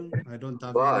presentation. I don't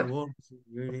have any God, words.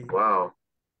 Really, wow,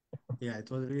 yeah, it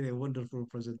was really a wonderful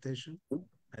presentation.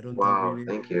 I don't have wow, really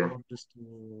thank any you. words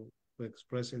to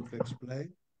express and to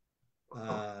explain.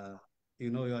 Uh,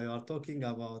 you are talking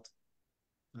about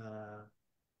uh,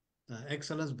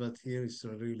 excellence, but here is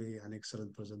really an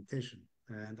excellent presentation.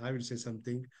 And I will say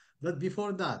something. But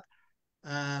before that,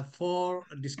 for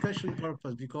discussion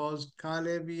purpose, because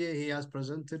Caleb, he has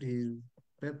presented his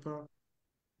paper,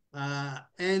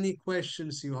 any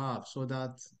questions you have, so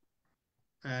that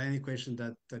any question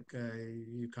that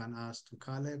you can ask to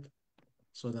Caleb,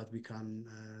 so that we can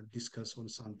discuss on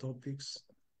some topics.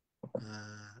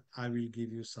 I will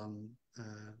give you some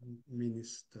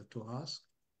minutes to ask,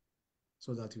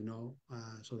 so that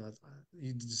so that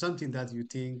it's something that you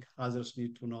think others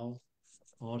need to know,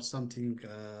 or something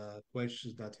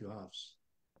questions that you have.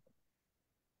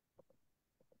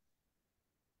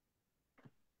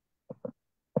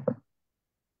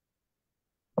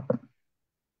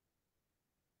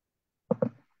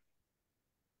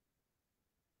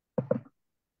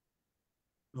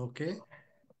 Okay,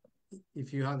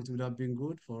 if you have, it would have been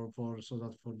good for so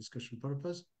that for discussion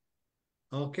purpose.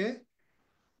 Okay,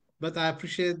 but I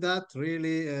appreciate that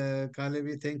really,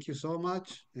 Kalevi. Thank you so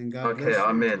much, and God Okay, bless you.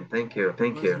 amen. Thank you, It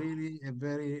thank was you, really a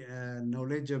very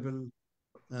knowledgeable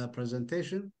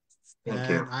presentation, thank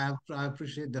you. and I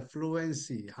appreciate the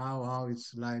fluency, how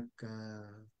it's like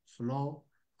flow,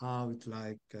 how it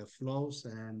like flows,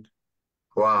 and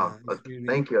Wow. it's really.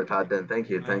 Thank you, Tadden. Thank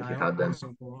I you, hope Tadden.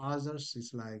 also for others,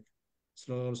 it's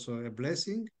also a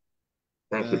blessing.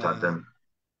 Thank you, Uh, Tadden.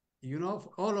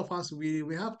 all of us,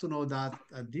 we have to know that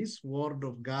this word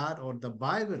of God or the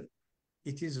Bible,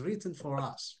 it is written for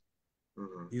us.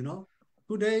 Mhm, You know,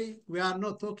 today we are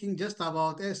not talking just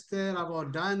about Esther,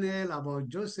 about Daniel, about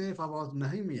Joseph, about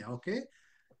Nehemiah, okay?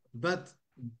 But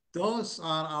those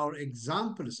are our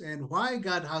examples. And why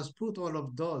God has put all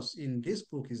of those in this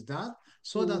book is that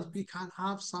so that we can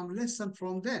have some lesson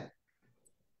from them.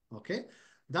 Okay,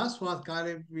 that's what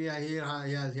Caleb here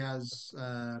he has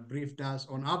briefed us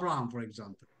on Abraham, for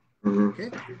example. Okay,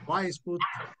 mhm, why is put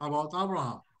about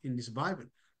Abraham in this Bible,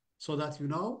 so that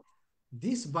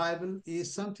this Bible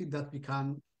is something that we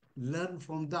can learn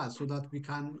from that, so that we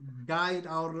can guide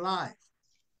our life.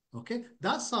 Okay,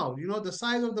 that's how the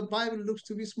size of the Bible looks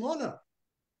to be smaller,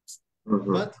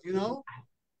 mhm, but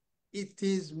it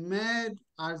is made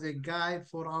as a guide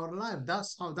for our life.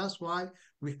 That's why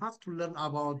we have to learn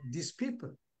about these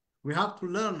people. We have to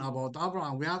learn about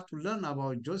Abraham. We have to learn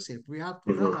about Joseph. We have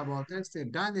to learn Hmm. about Esther,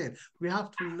 Daniel. We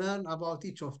have to learn about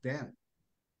each of them,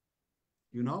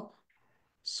 you know,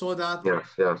 so that Yes,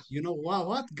 yes.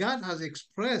 what God has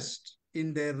expressed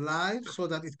in their life so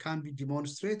that it can be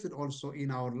demonstrated also in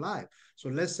our life. So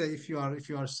let's say if you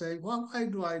are saying, well, why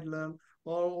do I learn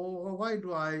or why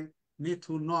do I need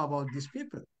to know about these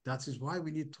people? That is why we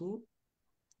need to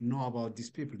know about these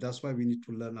people. That's why we need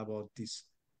to learn about these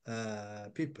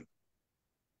people.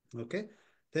 Okay.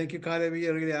 Thank you, Kaleb.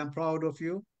 Really, I'm proud of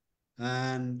you.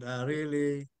 And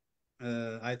really,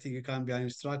 I think you can be an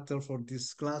instructor for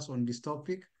this class on this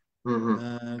topic. Hmm.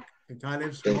 uh,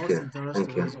 Kaleb's Thank most you. interest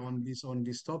Thank you. was on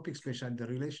this topic, especially the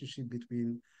relationship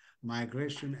between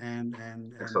migration and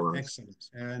Excellence. excellence.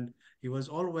 And he was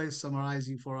always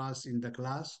summarizing for us in the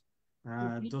class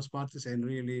those parties. And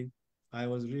really, I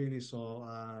was really so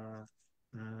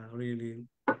really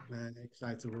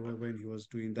excited when he was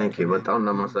doing that Thank you. one. But And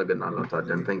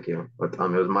okay, thank you. But it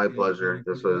was my yeah, pleasure.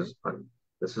 thank you.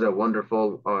 This is a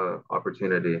wonderful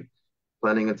opportunity.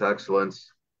 Planning into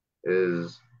excellence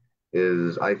is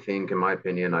I think, in my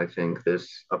opinion, I think this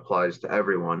applies to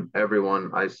everyone.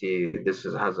 Everyone I see,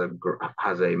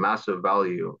 has a massive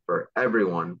value for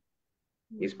everyone,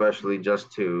 especially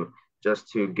just to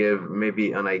give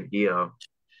maybe an idea,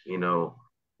 you know,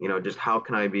 just how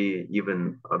can I be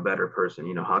even a better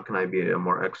person? How can I be a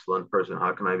more excellent person?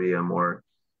 How can I be a more,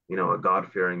 a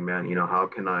God-fearing man? How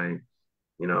can I,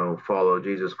 follow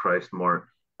Jesus Christ more?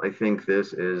 I think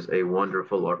this is a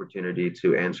wonderful opportunity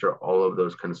to answer all of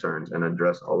those concerns and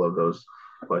address all of those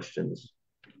questions.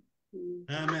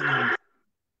 Amen, amen,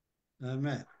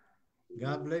 amen.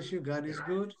 God bless you. God is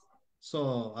good.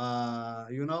 So,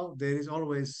 there is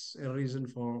always a reason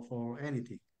for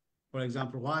anything. For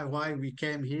example, why we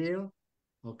came here,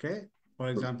 okay? For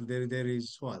example, there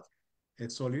is what? A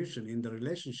solution in the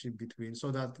relationship between,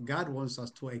 so that God wants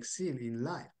us to excel in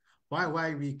life.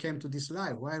 Why we came to this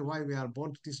life? Why we are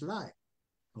born to this life?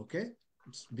 Okay,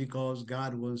 it's because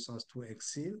God wants us to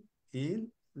excel in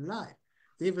life.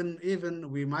 Even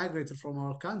we migrated from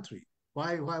our country.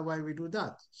 Why we do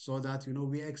that? So that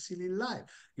we excel in life.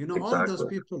 All those Exactly.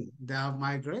 people, they have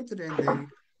migrated, and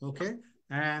they, okay,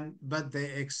 and but they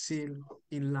excel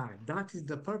in life. That is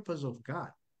the purpose of God.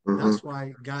 Hmm. That's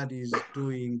why God is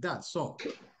doing that. So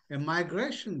a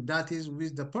migration that is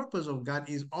with the purpose of God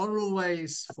is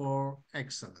always for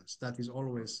excellence. That is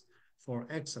always for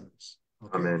excellence.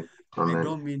 Okay. Amen. I Amen.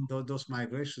 don't mean those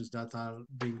migrations that are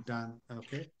being done,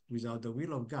 okay, without the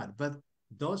will of God, but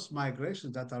those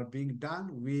migrations that are being done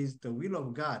with the will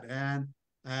of God, and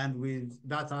with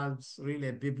that has really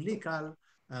a biblical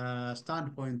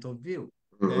standpoint of view.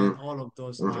 Hmm. Then all of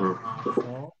those Hmm.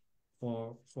 are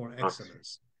for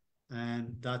excellence,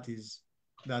 and that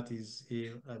is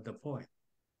here at the point.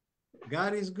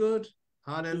 God is good.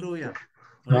 Hallelujah.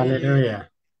 Really, Hallelujah.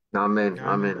 Amen. amen,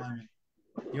 Amen. amen.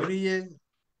 Yuri,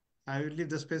 I will leave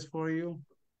the space for you.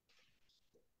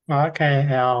 Okay.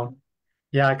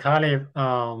 Yeah, Kaleb,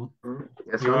 Mhm.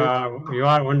 Yes, you Yoni.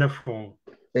 are wonderful.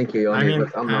 Thank you, I Yoni. mean,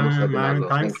 But I'm thanks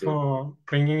Thank you. for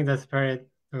bringing the spirit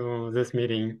to this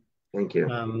meeting. Thank you.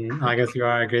 I guess you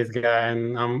are a great guy,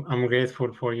 and I'm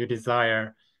grateful for your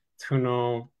desire to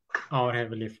know our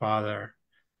Heavenly Father.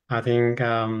 I think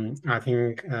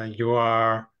you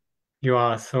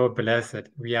are so blessed.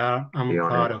 I'm Yoni.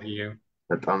 proud of you.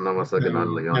 But I'm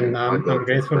Yoni. And I I'm go to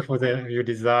grateful for your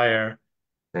desire,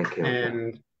 Thank you.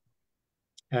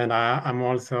 and I'm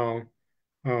also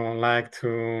like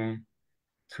to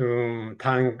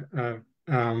thank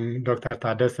Dr.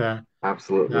 Tadessa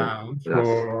Absolutely.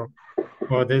 Yes.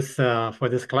 for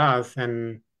this class,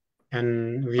 and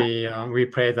we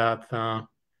pray that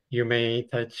you may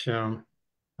touch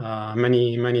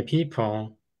many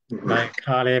people Hmm. like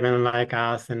Caleb and like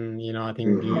us, and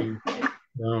Hmm.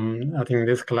 I think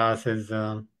this class is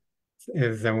a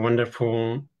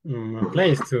wonderful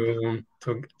place to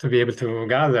be able to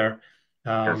gather.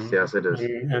 Yes, yes, it is.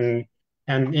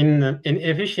 And in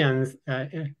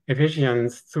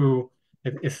Ephesians 2,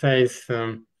 it says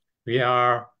we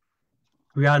are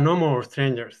we are no more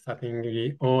strangers. I think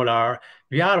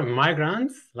we are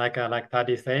migrants, like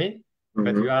Tadi said,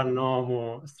 but we Hmm. are no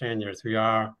more strangers. We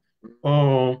are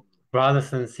all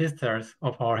brothers and sisters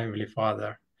of our Heavenly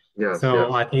Father. Yes, So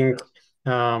yes, I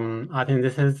think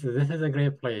this is a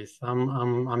great place.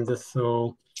 I'm just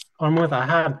so almost I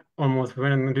had almost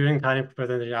when during Tadi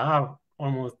presentation, I have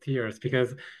almost tears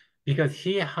because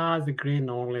he has a great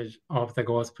knowledge of the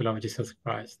gospel of Jesus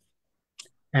Christ.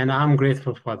 And I'm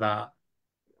grateful for that.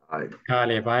 I,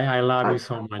 Kaleb, I love I, you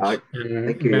so I, much,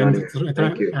 thank you, and Yanni.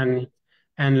 Thank you.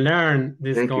 and learn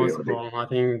this Thank you, Yanni. gospel. I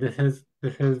think this is.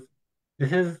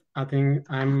 I think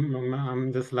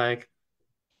I'm just like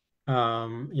I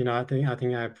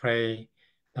think I pray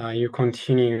you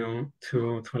continue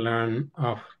to learn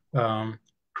of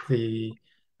the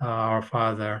our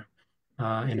Father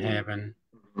in heaven.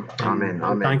 Amen. And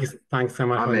Amen. thanks so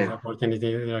much for this Amen. opportunity,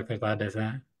 Dr. Tades,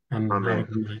 and have a Amen.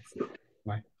 good night.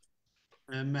 Bye.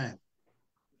 Amen.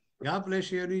 God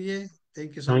bless you, Anuye.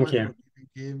 Thank you so Thank much you. for giving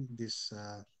him this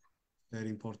very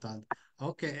important.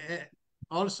 Okay.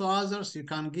 Also, others, you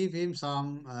can give him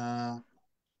something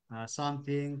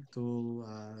to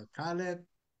Kaleb.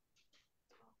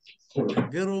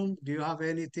 Girum, do you have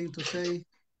anything to say?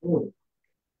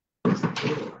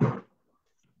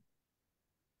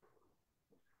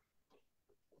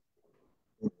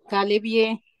 ካሌብዬ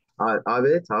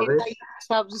አቤት ጌታ አቤት። ኢየሱስ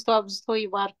አብዝቶ አብዝቶ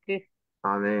ይባርክህ።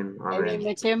 አሜን እኔ አሜን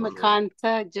መቼም አሜን ከአንተ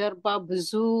ጀርባ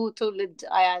ብዙ ትውልድ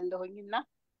አያለሁኝና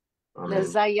አሜን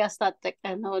ለዛ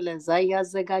እያስታጠቀህ ነው፣ ለዛ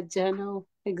እያዘጋጀህ ነው።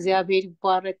 እግዚአብሔር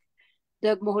ይባረክ።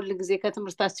 ደግሞ ሁል ጊዜ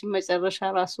ከትምህርታችን መጨረሻ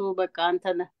ራሱ በቃ አንተ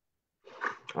ነህ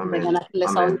አሜን እንደገና አሜን።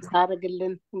 ክለሳውን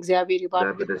ታደርግልን። እግዚአብሔር ይባርክ።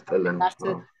 እግዚአብሔር ይስጥልን።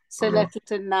 ስለ አሜን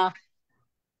ትህትና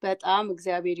በጣም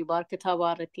እግዚአብሔር ይባርክ።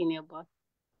 ተባረክ የኔ አባት።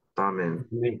 አሜን።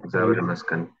 Amen. እግዚአብሔር Amen.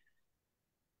 ይመስገን።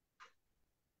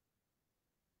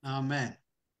 Amen.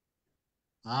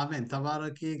 Amen.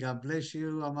 Tabaraki, God bless you,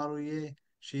 Amaruye.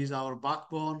 She's our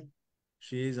backbone.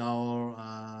 She's our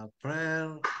prayer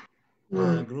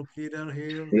group leader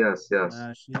here. Yes, yes.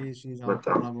 She's our But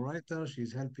collaborator.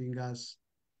 She's helping us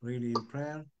really in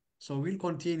prayer. So we'll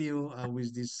continue with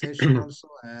this session also,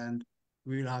 and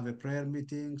we'll have a prayer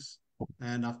meetings.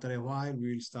 And after a while,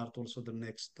 we'll start also the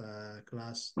next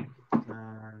class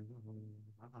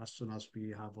as soon as we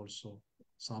have also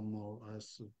some more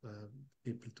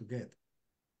people to get.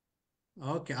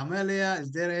 Okay, Amelia, is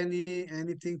there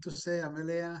anything to say,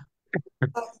 Amelia?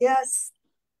 Yes,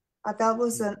 that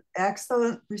was an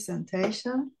excellent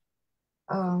presentation.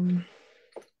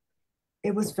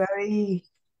 It was very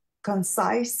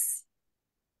concise.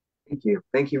 thank you.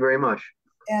 Thank you very much.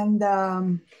 And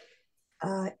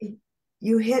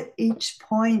you hit each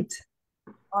point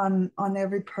on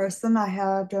every person. I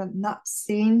had not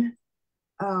seen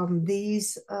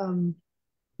these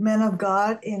men of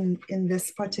God in this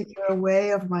particular way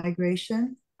of migration,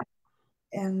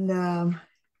 and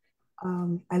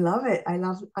I love it. I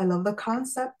love the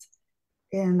concept,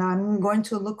 and I'm going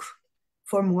to look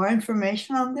for more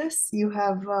information on this. You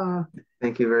have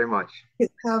Thank you very much.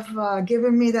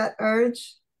 given me that urge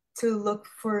to look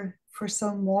for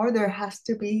some more.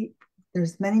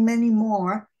 There's many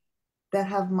more that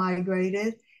have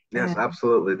migrated. Yes,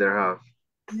 absolutely. There have.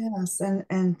 Yes,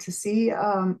 and to see,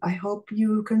 I hope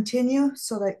you continue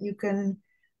so that you can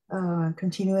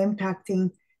continue impacting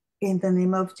in the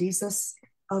name of Jesus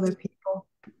other people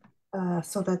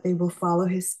so that they will follow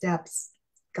his steps.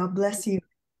 God bless you.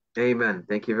 Amen.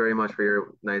 Thank you very much for your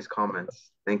nice comments.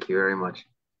 Thank you very much.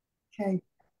 Okay.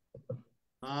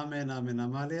 Amen, amen,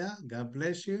 Amalia. God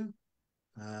bless you.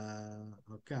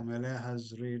 Okay, Amalia has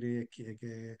really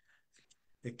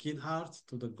a keen heart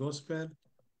to the gospel,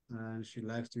 and she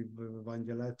likes to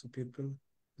evangelize to people,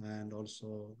 and also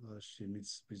she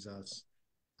meets with us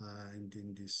in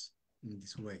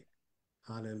this way.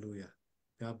 Hallelujah.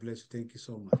 God bless you. Thank you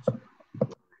so much.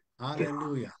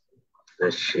 Hallelujah.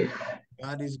 Bless you.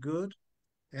 God is good.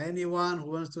 Anyone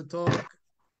who wants to talk,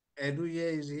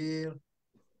 Eduye is here.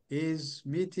 Is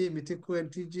Mitiku, and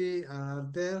TG are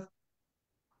there?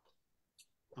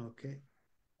 Okay.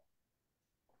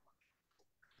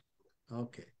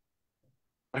 Okay.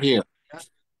 Here.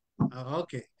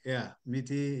 Okay. Yeah.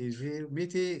 Miti is here.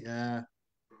 Miti,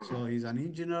 so he's an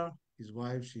engineer. His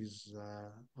wife, she's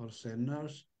also a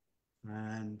nurse.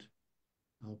 And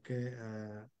okay,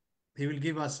 he will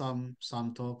give us some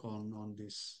talk on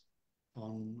this,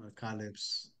 on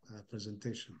Kaleb's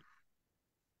presentation.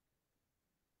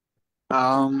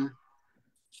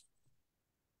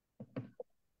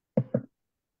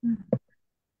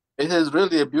 It is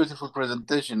really a beautiful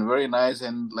presentation, very nice,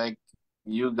 and like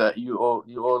you all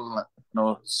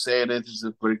said it is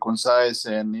a very concise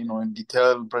and in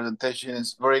detailed presentation.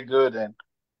 It's very good, and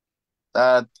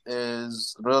that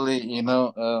is really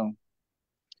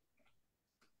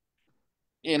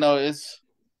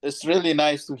it's really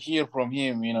nice to hear from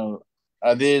him.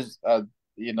 This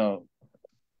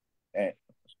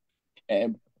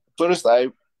first I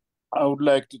would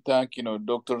like to thank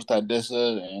Dr.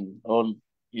 Tadessa and all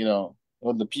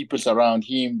the people around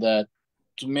him that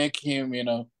to make him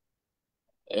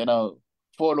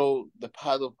follow the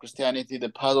path of Christianity,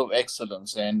 the path of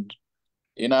excellence, and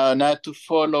not to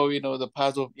follow, the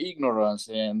path of ignorance,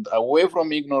 and away from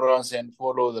ignorance and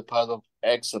follow the path of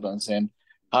excellence. And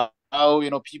how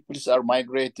peoples are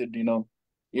migrated,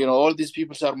 all these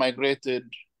peoples are migrated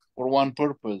for one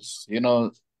purpose,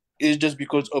 it's just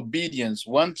because obedience.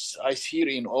 Once I hear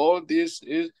in all this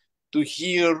is to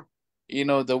hear,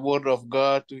 the word of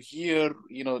God, to hear,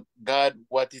 God,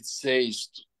 what it says,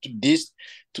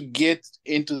 to get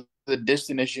into the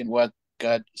destination, what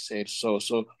God said.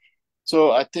 So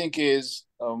I think is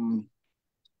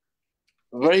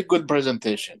very good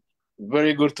presentation,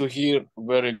 very good to hear,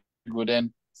 very good. And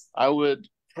I would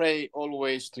pray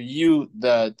always to you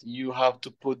that you have to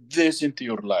put this into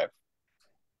your life.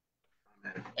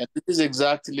 And this is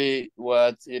exactly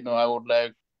what I would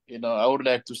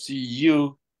like to see you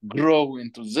grow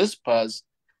into this path,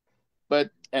 but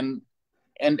and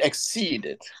exceed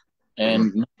it. And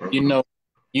you know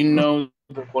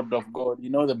the word of God,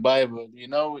 the Bible,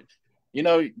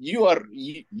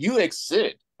 you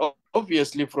exceed.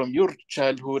 Obviously, from your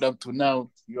childhood up to now,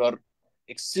 you are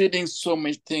exceeding so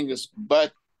many things.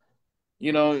 But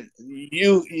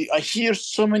I hear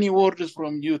so many words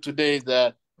from you today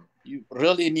that you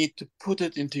really need to put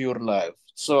it into your life.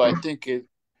 So I think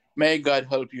may God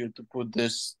help you to put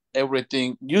this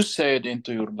everything you said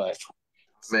into your life.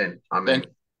 Amen. Amen. Thank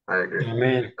you. I agree.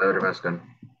 Amen.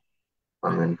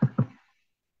 Amen.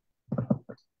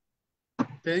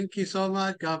 Thank you so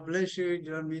much. God bless you,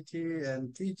 Jermiti and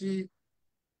TG.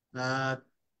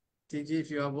 TG,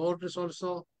 if you have orders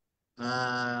also.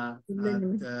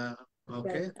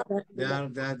 Okay. They are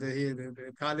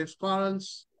the Kaleb's parents.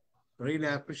 Really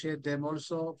appreciate them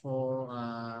also for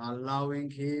allowing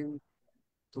him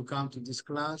to come to this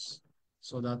class,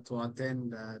 so that to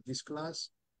attend this class.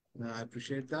 I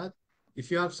appreciate that. If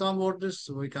you have some orders,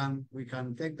 we can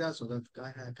take that so that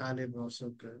Kaleb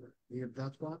also can hear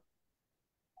that one.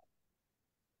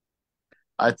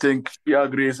 I think she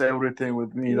agrees everything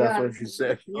with me. That's what she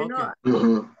said.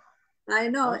 Okay. I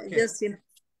know. Okay. Just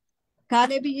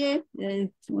ካሌብዬ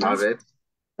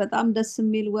በጣም ደስ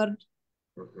የሚል ወርድ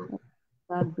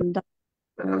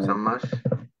ሰማሽ?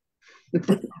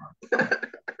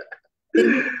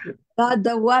 That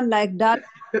the one like that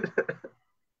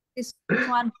this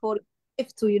one for if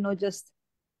to just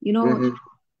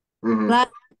plan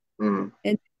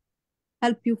and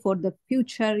help you for the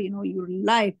future, your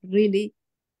life really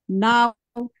now.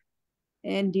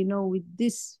 And with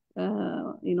this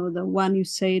the one you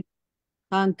said,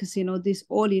 thanks, this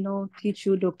all teach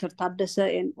you Dr. Tadessa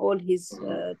and all his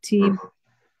team.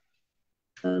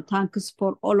 Thanks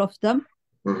for all of them.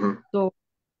 So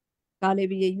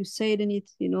Kaleb, you said in it,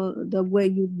 the way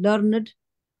you learned,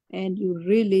 and you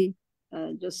really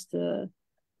just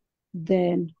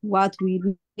then what we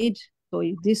need. So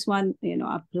if this one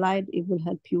applied, it will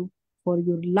help you for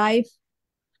your life,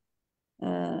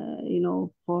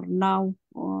 for now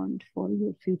and for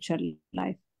your future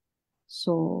life.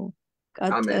 So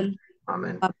አሜን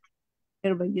አሜን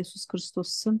በኢየሱስ ክርስቶስ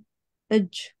ስም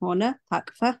እጅ ሆነ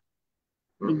ታቅፈህ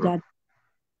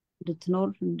እንድትኖር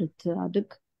እንድታድግ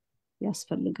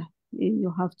ያስፈልጋል።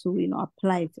 You have to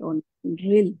apply it on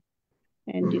real,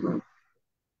 and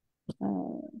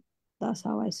that's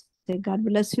how I say God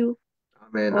bless you.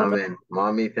 Amen. Amen.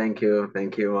 Mommy, thank you,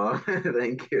 Mom.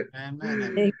 Thank you.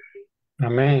 Amen.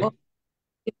 Amen.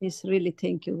 Yes, really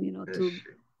thank you, to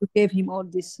give him all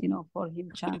this, for him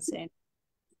chance, and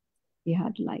he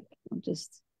had like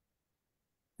just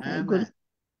good.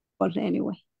 But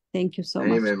anyway, thank you so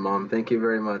much. Amen, Mom. Thank you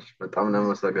very much. God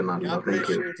Thank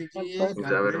you.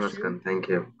 Thank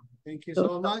you. Thank you so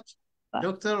much.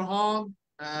 Dr. Hong,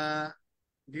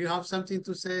 do you have something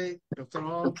to say? Dr.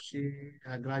 Hong, she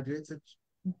graduated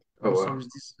also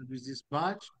with this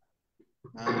badge.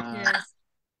 Yes.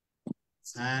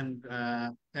 And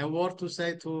a word to say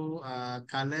to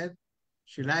Kaleb.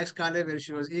 She likes Kaleb and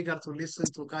she was eager to listen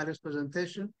to Kaleb's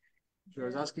presentation. She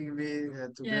was asking me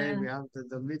today, we have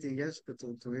the meeting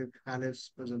yesterday to hear Kaleb's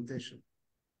presentation.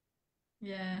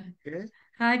 Yeah. Okay.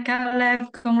 Hi, Kaleb.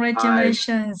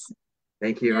 Congratulations. Hi.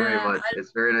 Thank you very much.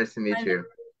 It's very nice to meet you.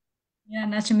 Yeah,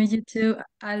 nice to meet you too.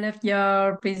 I love your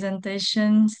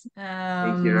presentations.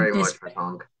 Thank you very much,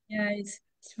 Hong. Yeah,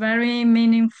 it's very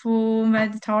meaningful,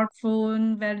 very thoughtful,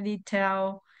 very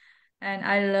detailed. And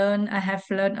I have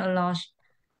learned a lot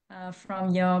from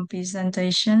your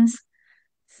presentations.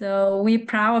 So we're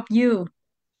proud of you.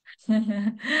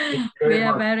 We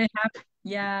are very happy.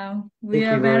 Yeah, we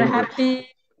are very happy.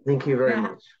 Thank you very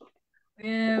much.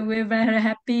 We're very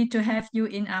happy to have you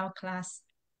in our class.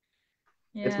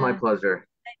 Yeah. It's my pleasure.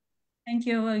 Thank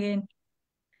you again.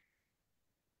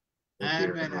 Thank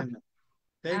you. Amen, amen.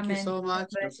 Thank you Amen. so God much,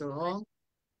 bless. Dr. Hong.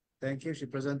 Thank you. She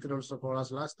presented also for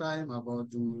us last time about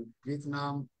the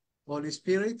Vietnam Holy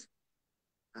Spirit.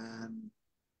 And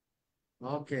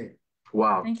okay.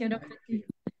 Wow. Thank you, Dr. Thank T. you.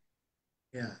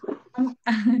 Yeah. I'm,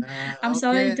 I'm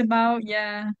sorry Okay. about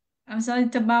I'm sorry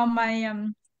about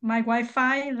my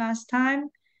Wi-Fi last time.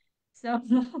 So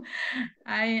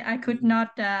I could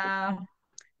not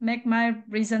make my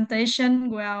presentation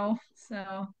well.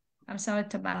 So I'm sorry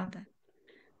about that.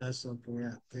 That's okay.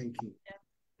 Yeah. Thank you.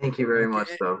 Thank you very much,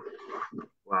 Okay. though.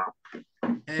 Wow.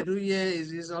 Eduye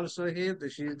is also here.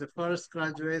 She's the first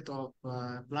graduate of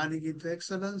Planning into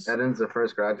Excellence. Eden's the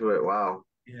first graduate. Wow.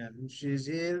 Yeah, she's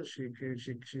here.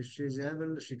 She's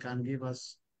able. She can give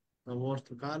us a word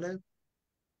to Kaleb.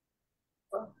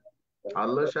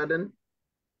 Allah, Eden.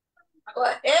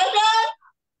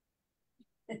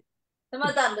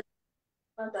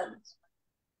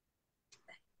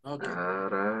 Okay.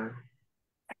 Uh,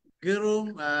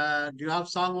 Girum, do you have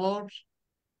some words?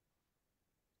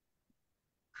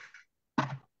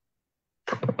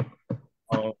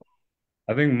 Oh,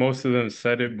 I think most of them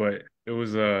said it, but it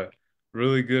was a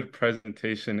really good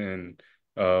presentation. And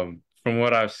from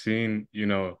what I've seen,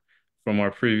 from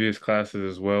our previous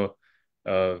classes as well,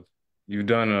 uh, you've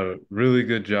done a really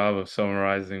good job of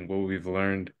summarizing what we've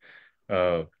learned.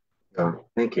 Uh, yeah.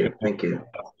 Thank in you. Thank you.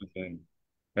 classes.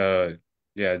 And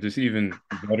yeah, just even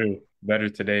better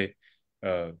today.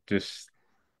 Just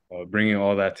bringing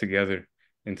all that together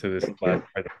into this Thank class.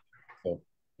 you. So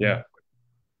yeah,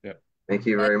 yeah. Thank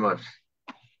you very much.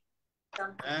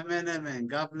 Amen, amen.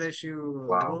 God bless you,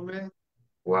 Wow. Grume.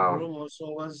 Wow. Grum also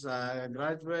was a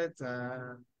graduate.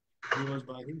 He was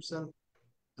by himself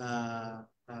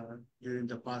during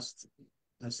the past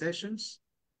sessions.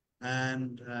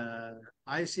 And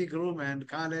I see Groom and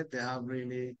Khaled, they are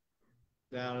really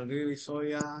so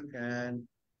young and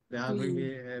they have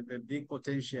really a big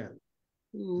potential,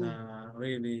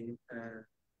 really,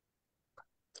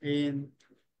 in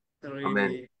Amen.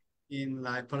 really in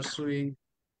like pursuing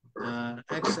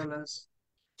excellence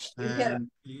and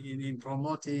in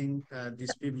promoting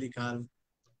this biblical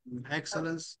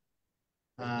excellence.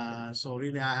 So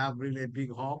really, I have really a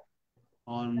big hope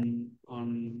on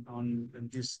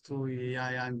these two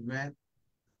young men.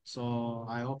 So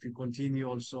I hope you continue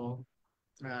also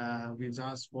with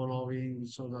us following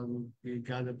so that we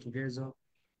gather together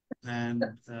and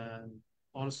Thank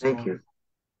also you.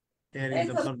 carrying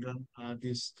the burden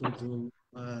this to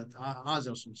others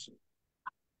also.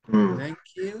 Mm. Thank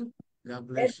you. God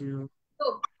bless you,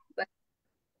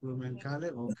 Women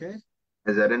Caleb. Okay.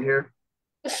 Is Eden here?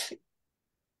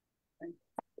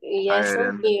 Yes, Hi,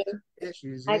 I'm Eden. here. Yeah,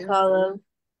 she's Hi, here. Kaleb.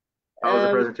 How was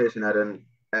the presentation, Eden?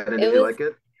 Eden, It did you was, like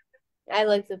it? I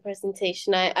liked the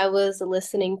presentation. I was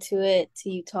listening to it, to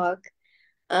you talk.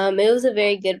 It was a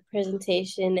very good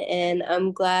presentation, and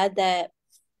I'm glad that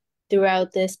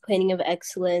throughout this planning of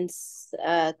excellence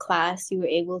class, you were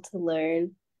able to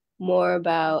learn more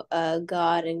about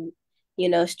God and,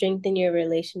 strengthen your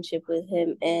relationship with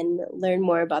Him and learn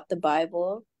more about the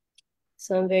Bible.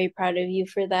 So I'm very proud of you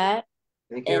for that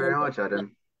Thank you very and much,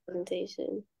 Eden.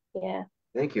 presentation. Yeah.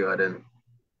 Thank you, Eden.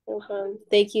 No problem.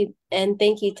 Thank you. And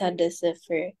thank you, Tadissa,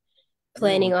 for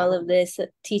planning all of this,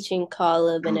 teaching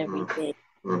Kaleb and everything.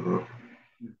 Mm-hmm.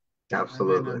 Amen.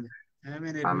 Absolutely.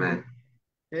 Amen. Amen. Amen.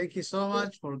 Thank you so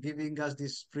much for giving us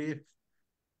this brief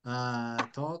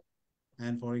talk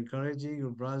and for encouraging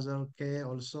your brother Kay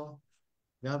also.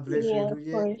 God bless you, Yeah, of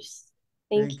Eduye. course.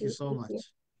 Thank you you. so Thank much. you.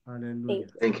 Hallelujah.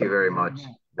 Thank you very much.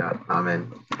 Amen. Yeah.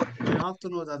 Amen. So you have to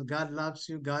know that God loves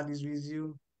you, God is with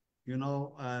you. You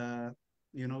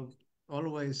know,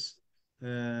 always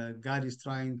God is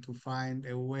trying to find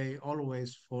a way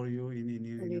always for you in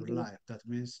your life. That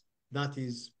means that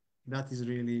is that is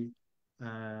really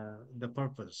the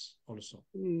purpose also.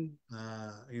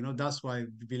 That's why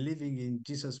believing in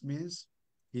Jesus means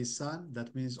his son.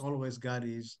 That means always God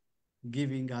is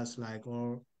giving us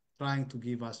or trying to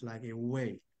give us a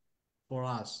way for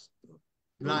us.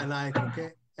 Okay,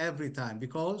 every time.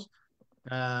 Because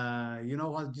you know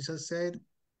what Jesus said?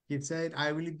 He said,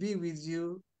 I will be with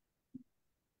you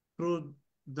through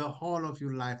the whole of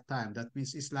your lifetime. That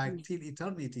means it's like till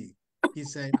eternity. He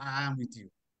said, I am with you.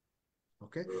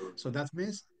 Okay, so that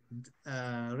means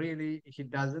really he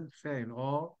doesn't fail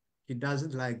or he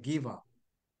doesn't give up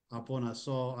upon us.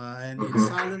 So and in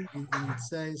Psalm it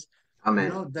says,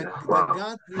 Amen. Yeah. the Wow.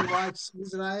 God who watches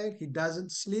Israel, he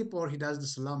doesn't sleep or he doesn't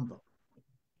slumber.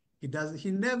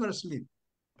 He never sleep.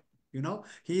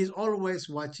 He is always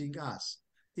watching us.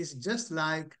 It's just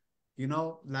like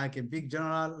a big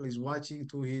general is watching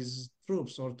to his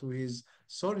troops or to his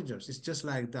soldiers. It's just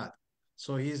like that.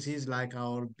 So he's like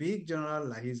our big general,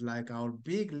 like he's like our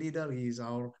big leader, he's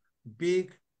our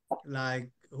big like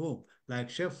who? Like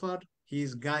shepherd,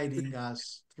 he's guiding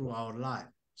us through our life.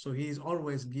 So he's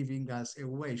always giving us a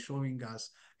way, showing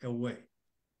us a way.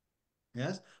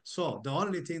 Yes. So the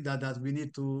only thing that we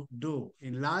need to do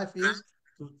in life is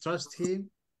to trust him,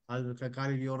 as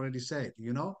Kakari already said,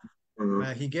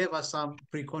 he gave us some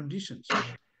preconditions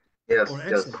Yes, for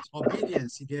yes, excellence.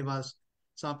 Obedience, he gave us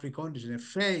some preconditions.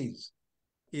 Faith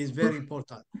is very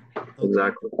important. Okay.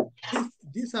 exactly.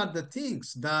 These are the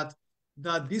things that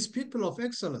these people of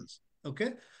excellence,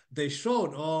 okay, they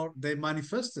showed or they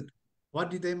manifested. What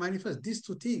did they manifest? These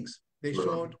two things. They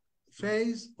showed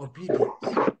faith, obedience.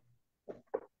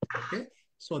 Okay.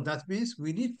 So that means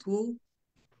we need to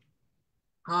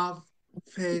have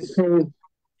faith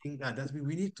in God. That means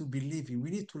we need to believe him.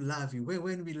 We need to love him.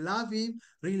 When we love him,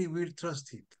 really we'll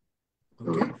trust him.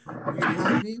 Okay. We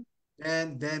love him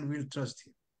and then we'll trust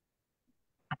him.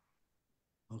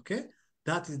 Okay,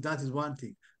 that is one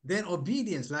thing. Then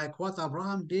obedience, like what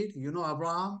Abraham did.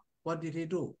 Abraham, what did he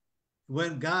do?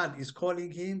 When God is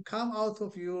calling him, come out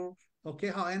of your, okay,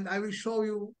 and I will show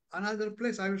you another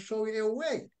place. I will show you a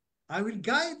way. I will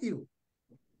guide you.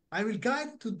 I will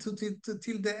guide to till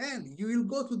the end. You will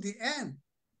go to the end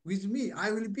with me.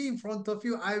 I will be in front of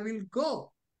you. I will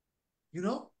go. You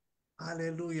know,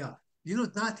 Hallelujah.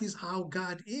 That is how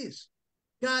God is.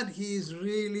 God, he is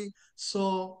really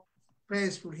so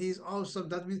faithful. He's awesome.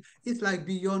 That means it's like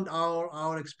beyond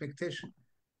our expectation.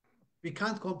 We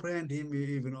can't comprehend him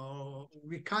even, or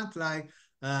we can't like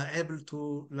able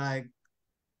to like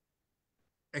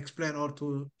explain or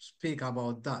to speak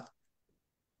about that.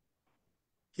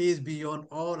 He is beyond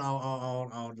all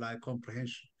our like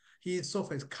comprehension. He is so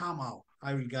faithful. Come out.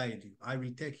 I will guide you. I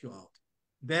will take you out.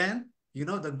 Then,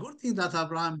 the good thing that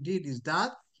Abraham did is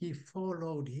that he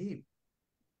followed him.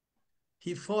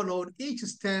 He followed each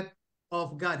step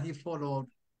of God. He followed.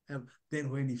 Then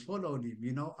when he followed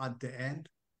him, at the end,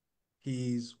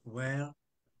 he is where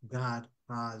God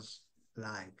has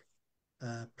like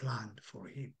planned for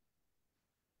him.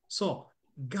 So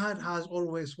God has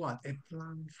always what? A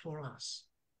plan for us.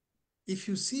 If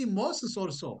you see Moses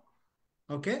also,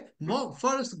 okay?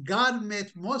 First, God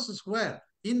met Moses where?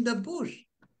 In the bush,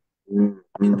 in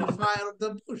the fire of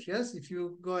the bush. Yes, if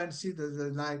you go and see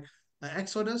the like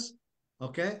Exodus,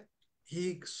 okay,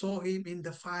 he saw him in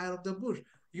the fire of the bush.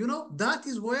 That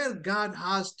is where God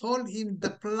has told him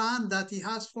the plan that he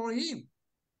has for him.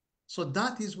 So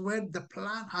that is where the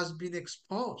plan has been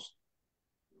exposed.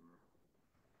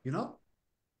 You know,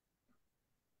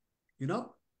 you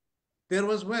know, there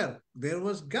was where? There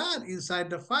was God inside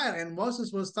the fire, and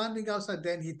Moses was standing outside.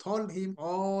 Then he told him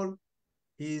all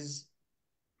his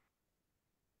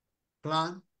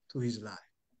plan to his life.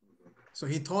 So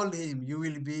he told him, you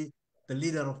will be the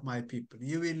leader of my people.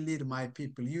 You will lead my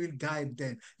people. You will guide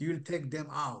them. You will take them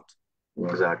out.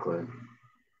 Exactly.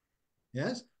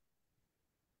 Yes.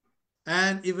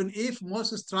 And even if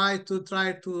Moses tried to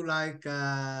like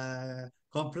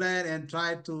complain and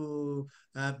try to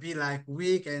be like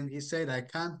weak, and he said, I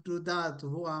can't do that.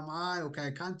 Who am I? Okay,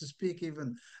 I can't speak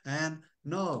even. And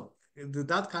no,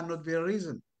 that cannot be a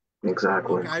reason.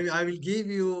 Exactly. Okay, I will give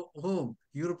you whom?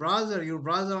 Your brother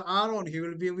Aaron, he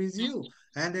will be with you.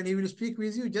 And then he will speak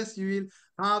with you. Just you will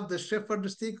have the shepherd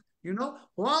stick. You know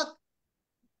what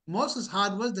Moses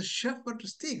had was the shepherd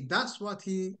stick. That's what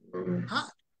he had.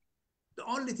 The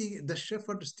only thing, the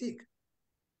shepherd stick.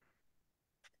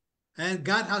 And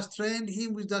God has trained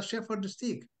him with the shepherd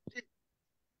stick.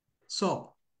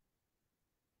 So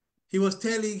he was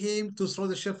telling him to throw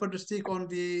the shepherd stick on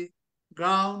the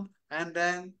ground, and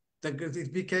then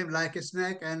it became like a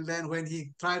snake. And then when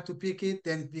he tried to pick it,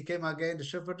 then it became again the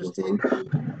shepherd stick.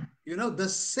 The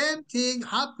same thing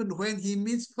happened when he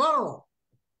meets Pharaoh.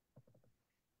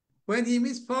 When he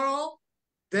meets Pharaoh,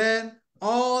 then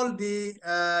all the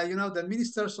the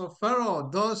ministers of Pharaoh,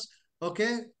 those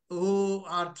okay who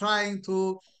are trying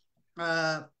to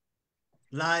uh,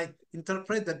 like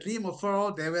interpret the dream of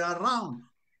Pharaoh, they were around.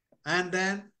 And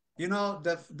then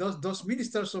those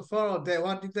ministers of Pharaoh,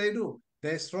 what did they do?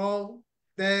 They throw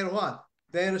their what?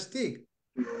 Their stick.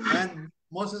 And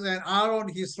Moses and Aaron,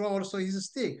 he throw also his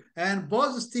stick. And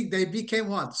both stick, they became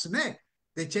what? Snake.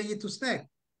 They changed it to snake.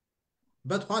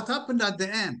 But what happened at the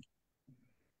end?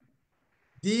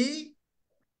 The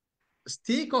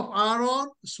stick of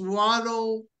Aaron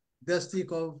swallow the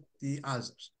stick of the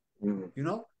others.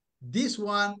 This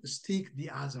one stick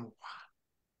the other one.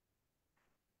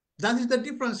 That is the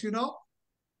difference,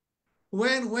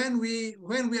 when we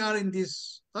are in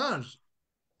this earth,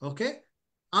 okay?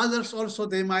 Others also,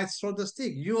 they might throw the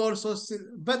stick. You also still,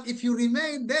 but if you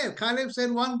remain there, Kaleb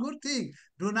said one good thing: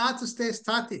 do not stay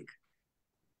static.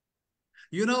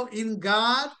 You know, in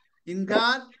God,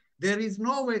 there is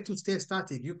no way to stay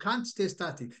static. You can't stay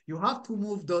static. You have to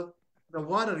move the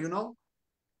water, you know.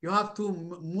 You have to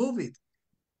move it.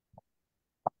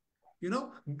 You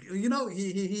know,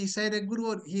 he said a good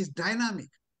word. He's dynamic.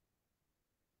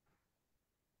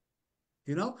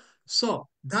 You know, so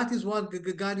that is what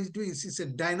God is doing. It's a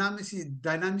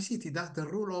dynamicity. That's the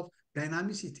rule of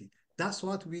dynamicity. That's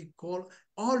what we call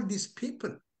all these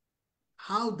people.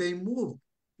 How they move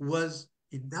was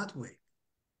in that way.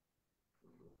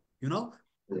 You know,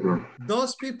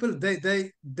 those people,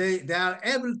 they are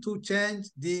able to change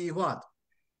the what?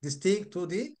 The stick to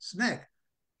the snake.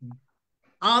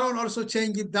 Aaron also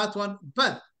changed that one,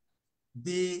 but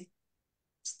the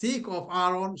stick of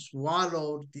Aaron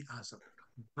swallowed the other.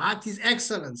 That is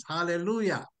excellence.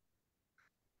 Hallelujah.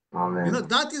 Amen. You know,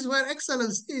 that is where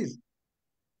excellence is.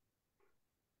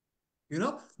 You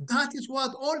know, that is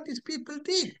what all these people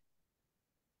did.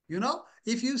 You know,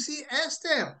 if you see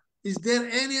Esther, is there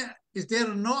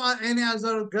no any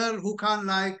other girl who can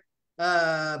like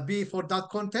be for that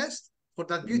contest, for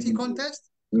that beauty contest,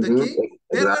 the king?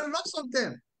 There were lots of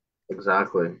them.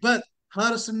 Exactly. But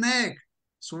her snake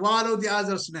swallowed the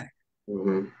other snake.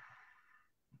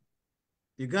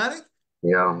 You got it?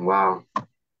 Yeah, wow.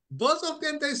 Both of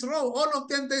them they throw, all of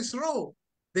them they throw.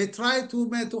 They try to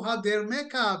have their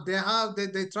makeup.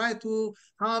 They try to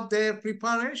have their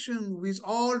preparation with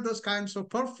all those kinds of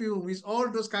perfume, with all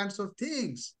those kinds of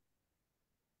things.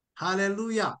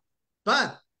 Hallelujah.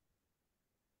 But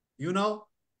you know,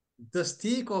 the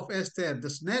stick of Esther, the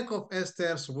snake of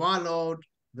Esther swallowed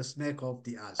the snake of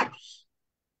the others.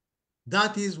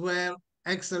 That is where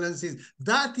excellence is.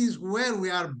 That is where we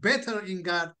are better in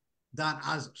God than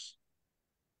others.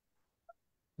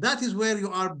 That is where you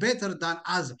are better than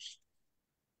others.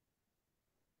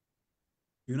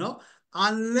 You know,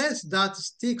 unless that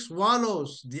stick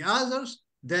swallows the others,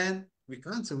 then we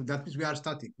can't say that means we are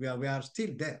static. We are still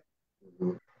there.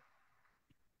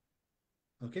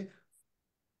 Okay.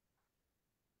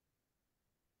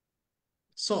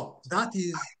 So that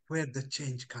is where the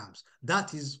change comes.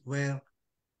 That is where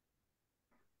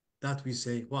that we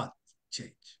say what?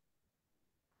 Change.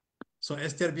 So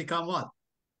Esther become what?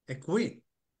 A queen.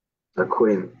 A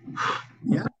queen.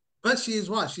 Yeah. But she is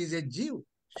what? She's a Jew.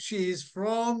 She is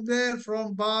from there,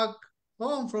 from back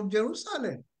home, from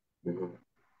Jerusalem.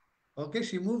 Okay,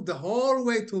 she moved the whole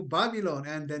way to Babylon,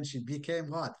 and then she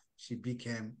became what? She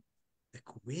became the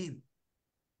queen.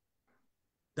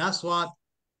 That's what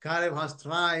Kaleb has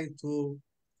tried to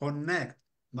connect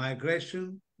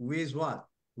migration with what?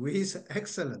 With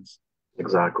excellence.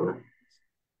 Exactly.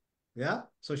 Yeah.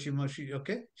 So she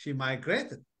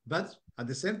migrated, but at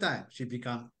the same time she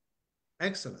became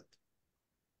excellent.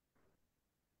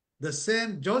 The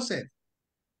same Joseph.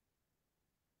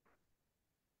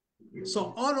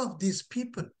 So all of these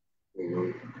people,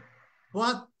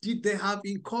 what did they have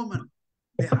in common?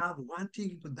 They have one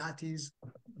thing, that is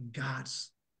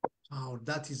God's power.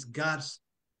 That is God's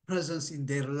presence in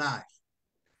their life.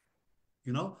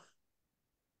 You know,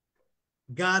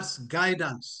 God's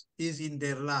guidance is in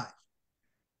their life.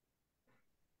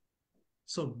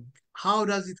 So how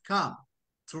does it come?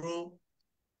 Through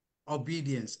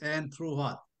obedience and through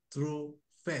what? Through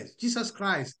faith. Jesus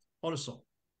Christ also,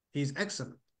 he's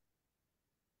excellent.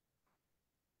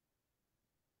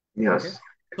 Yes. Okay?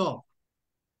 So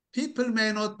people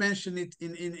may not mention it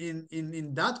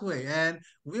in that way, and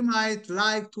we might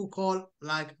like to call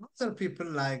like other people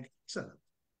like excellent.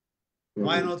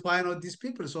 Why not these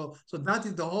people? So that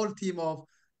is the whole theme of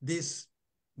this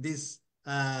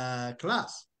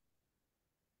class.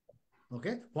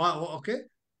 Okay,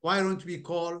 why don't we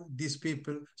call these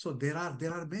people? So there are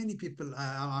many people.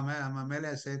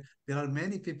 Amelia said there are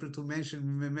many people to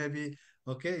mention. Maybe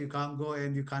okay, you can go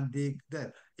and you can dig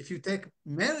there. If you take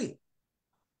Mary,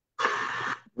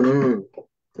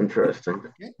 interesting.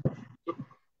 okay,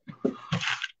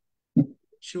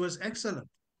 she was excellent.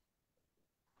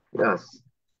 Yes.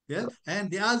 Yes,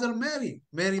 and the other Mary,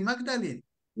 Mary Magdalene,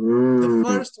 the Mm.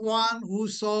 first one who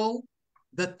saw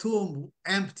the tomb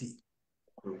empty.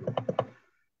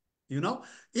 You know,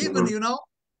 even you know,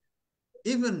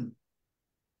 even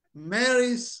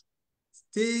Mary's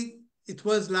thing, it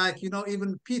was like, you know,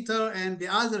 even Peter and the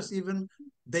others, even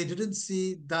they didn't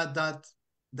see that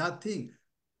thing.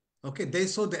 Okay, they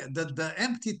saw the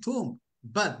empty tomb,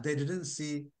 but they didn't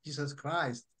see Jesus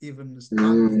Christ even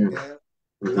standing there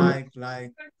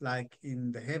like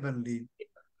in the heavenly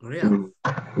realm.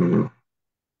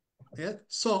 Yeah.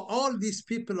 So all these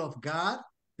people of God,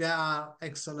 they are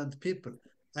excellent people.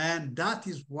 And that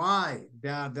is why they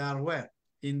are where?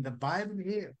 In the Bible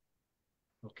here.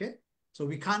 Okay? So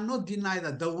we cannot deny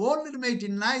that. The world may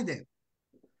deny them.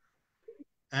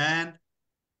 And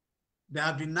they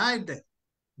have denied them.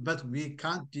 But we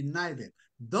can't deny them.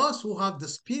 Those who have the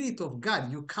Spirit of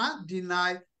God, you can't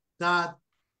deny that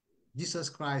Jesus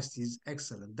Christ is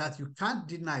excellent, that you can't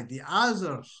deny the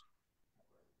others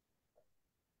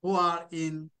who are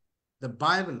in the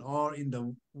Bible or in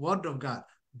the Word of God.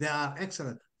 They are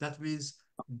excellent. That means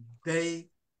they,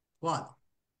 what?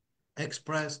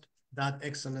 Expressed that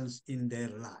excellence in their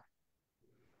life.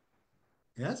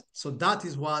 Yes? So that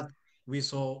is what we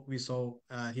saw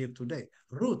here today.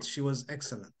 Ruth, she was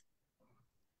excellent.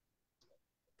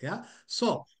 Yeah?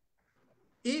 So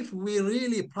if we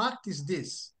really practice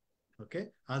this, okay,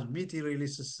 as Mitty really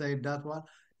said that one,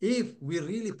 if we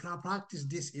really practice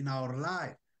this in our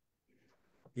life,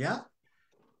 yeah,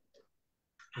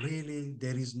 really,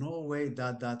 there is no way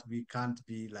that we can't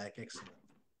be like excellent.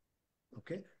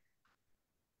 Okay?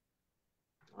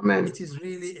 Amen. It is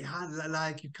really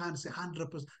like you can't say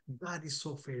 100%. God is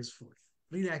so faithful.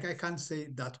 Really, like I can't say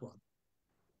that one.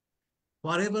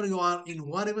 Wherever you are, in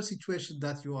whatever situation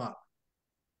that you are,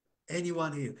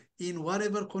 anyone here, in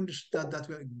whatever condition that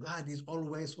we are, God is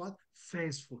always what?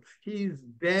 Faithful. He is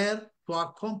there to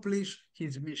accomplish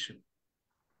his mission.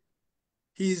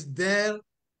 He is there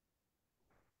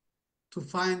to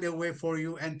find a way for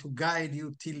you and to guide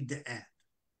you till the end.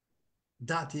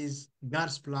 That is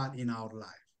God's plan in our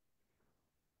life.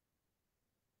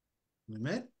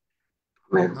 Amen?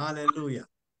 Amen. Hallelujah.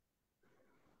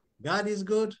 God is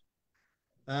good.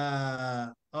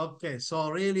 Okay, so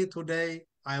really today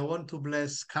I want to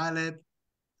bless Caleb,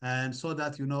 and so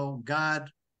that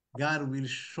God will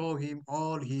show him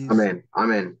all Amen.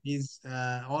 Amen. his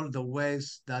all the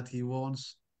ways that he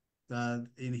wants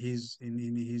in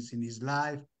his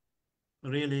life.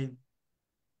 Really,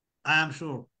 I am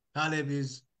sure Caleb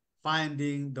is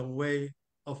finding the way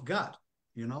of God,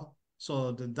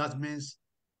 So that means,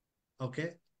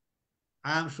 okay,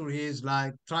 I am sure he is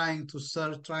like trying to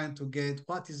search, trying to get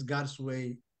what is God's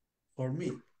way for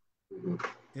me.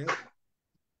 Yes.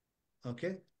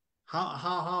 Okay.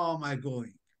 How am I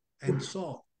going? And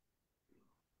so,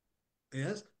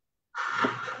 yes.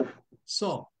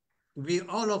 So we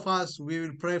all of us we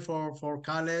will pray for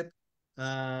Caleb,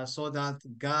 so that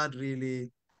God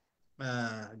really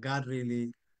uh,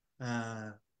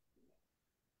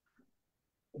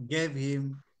 gave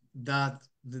him that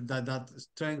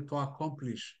strength to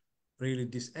accomplish really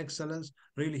this excellence.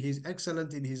 Really, he's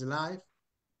excellent in his life.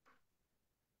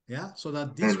 Yeah, so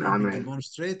that this will be Amen.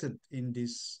 demonstrated in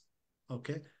this.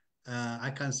 Okay,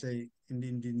 I can say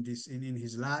in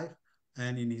his life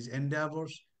and in his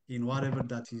endeavors, in whatever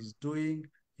that he's doing,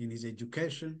 in his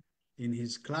education, in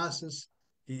his classes,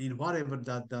 in whatever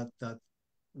that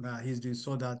he's doing,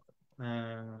 so that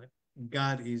uh,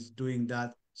 God is doing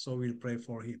that. So we'll pray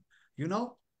for him. You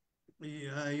know,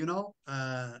 uh, you know.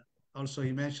 Uh, Also,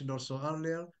 he mentioned also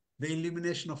earlier the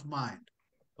illumination of mind.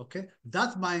 Okay,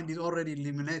 that mind is already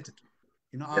illuminated.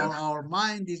 Yes. Our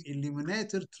mind is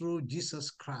illuminated through Jesus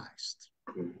Christ.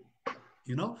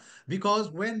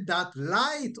 Because when that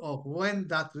light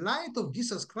of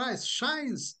Jesus Christ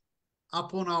shines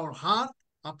upon our heart,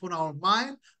 upon our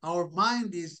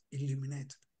mind is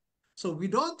illuminated. So we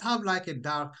don't have like a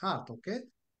dark heart, okay?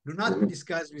 Do not be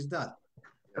disguised with that.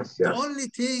 Yes. The Yes. only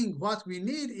thing what we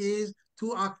need is to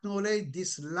acknowledge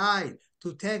this light,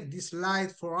 to take this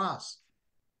light for us.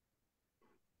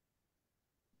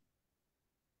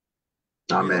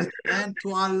 Amen. Yes, and to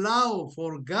allow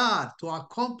for God to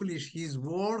accomplish his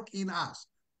work in us.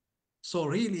 So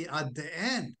really, at the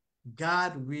end,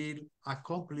 God will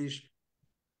accomplish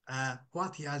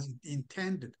what he has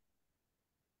intended,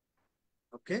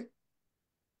 okay,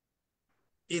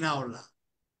 in our life.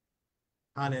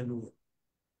 Hallelujah.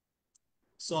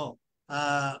 So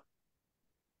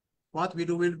what we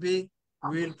do will be,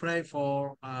 we'll pray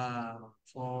for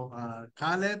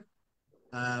Caleb.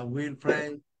 We'll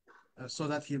pray so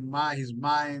that his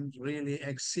mind really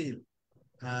excel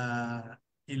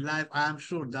in life. I am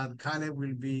sure that Caleb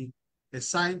will be a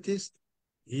scientist.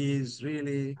 He is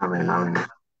really Amen. Amen.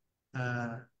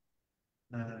 uh,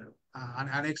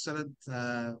 an excellent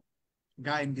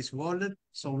guy in this world.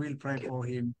 So we'll pray for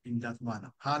him in that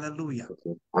manner. Hallelujah.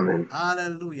 Amen.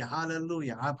 Hallelujah.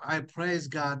 Hallelujah. I praise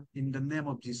God in the name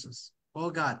of Jesus.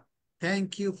 Oh God,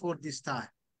 thank you for this time.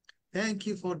 Thank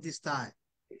you for this time.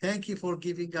 Thank you for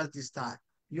giving us this time.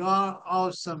 You are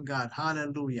awesome, God.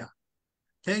 Hallelujah.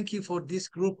 Thank you for this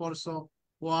group also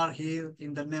who are here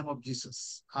in the name of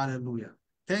Jesus. Hallelujah.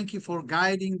 Thank you for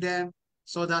guiding them.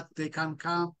 so that they can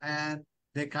come and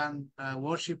they can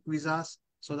worship with us,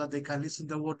 so that they can listen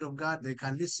to the word of God. They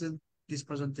can listen this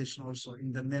presentation also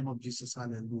in the name of Jesus.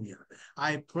 Hallelujah.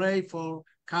 I pray for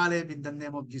Kaleb in the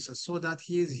name of Jesus, so that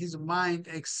his mind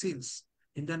excels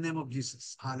in the name of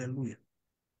Jesus. Hallelujah.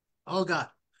 Oh God,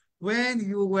 when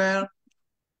you were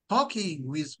talking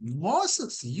with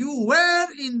Moses, you were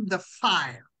in the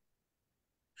fire.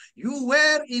 You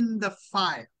were in the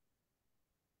fire.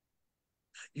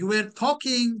 You were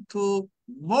talking to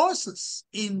Moses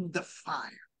in the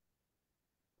fire.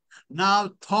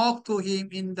 Now talk to him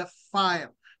in the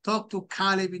fire. Talk to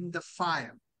Kaleb in the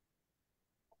fire.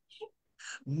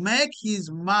 Make his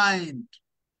mind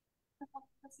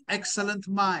excellent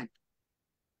mind.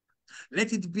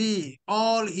 Let it be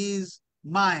all his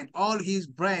mind, all his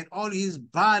brain, all his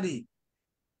body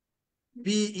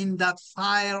be in that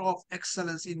fire of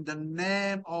excellence in the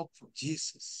name of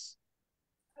Jesus.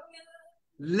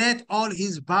 Let all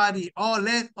his body,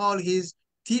 let all his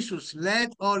tissues,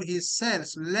 let all his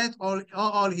cells, let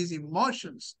all his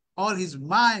emotions, all his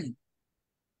mind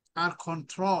are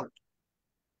controlled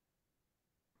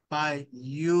by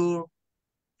your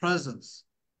presence,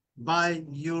 by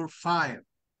your fire.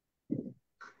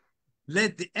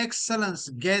 Let the excellence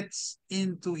get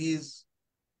into his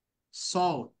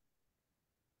soul,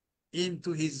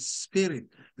 into his spirit.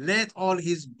 Let all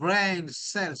his brain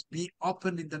cells be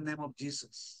opened in the name of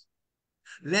Jesus.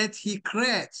 Let he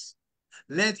creates,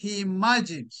 let he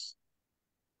imagines.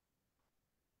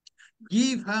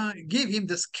 Give him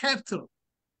the scepter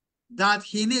that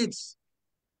he needs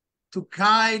to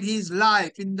guide his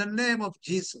life in the name of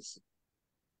Jesus.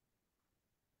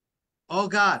 Oh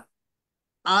God,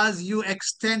 as you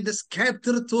extend the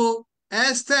scepter to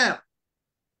Esther,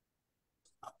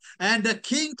 and the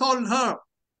king told her,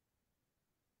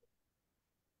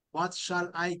 what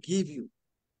shall I give you?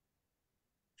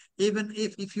 Even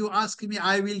if you ask me,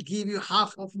 I will give you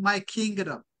half of my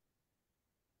kingdom.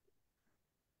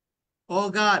 Oh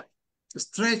God,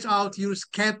 stretch out your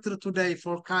scepter today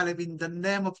for Kaleb in the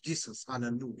name of Jesus.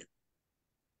 Hallelujah.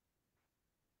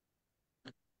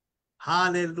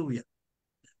 Hallelujah.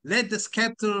 Let the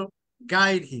scepter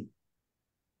guide him.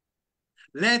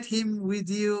 Let him with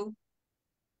you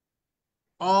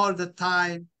all the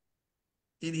time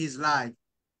in his life.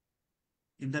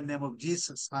 In the name of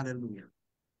Jesus. Hallelujah.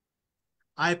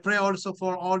 I pray also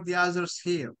for all the others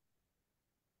here.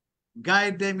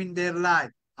 Guide them in their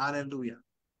life. Hallelujah.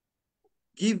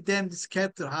 Give them the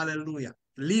scepter. Hallelujah.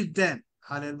 Lead them.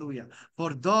 Hallelujah.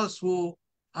 For those who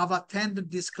have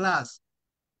attended this class,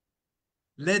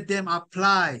 let them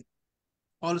apply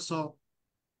also.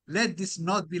 Let this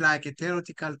not be like a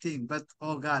theoretical thing, but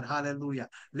oh God, hallelujah.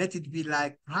 Let it be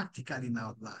like practical in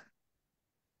our life.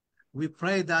 We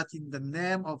pray that in the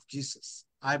name of Jesus.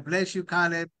 I bless you,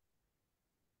 Kaleb.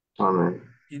 Amen.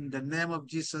 In the name of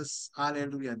Jesus,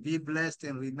 hallelujah. Be blessed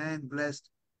and remain blessed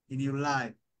in your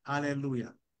life.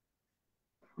 Hallelujah.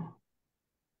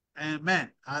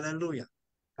 Amen. Hallelujah.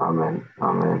 Amen.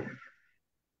 Amen.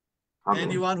 Amen.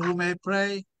 Anyone who may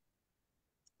pray,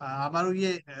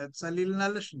 Amaruye, Salil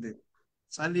Nalashinde.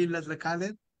 Salil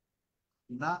Kaleb.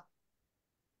 Na.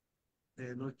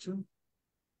 Lochun.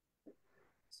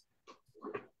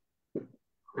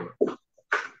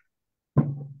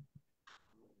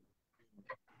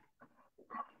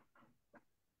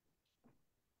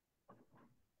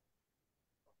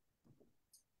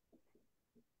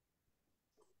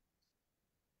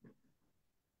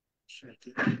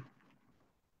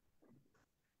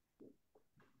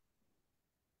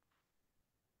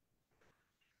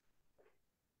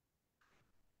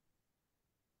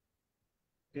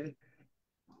 Okay.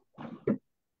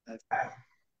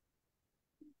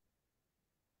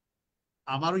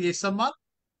 Amaru Yesamma.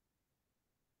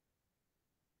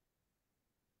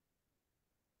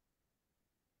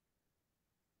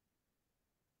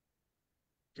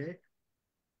 Okay.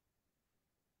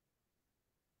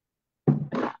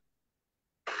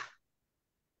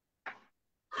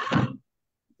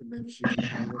 The membership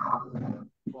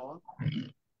form.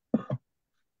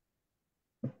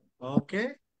 Okay.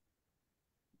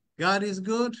 God is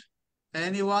good.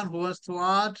 Anyone who wants to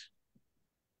add?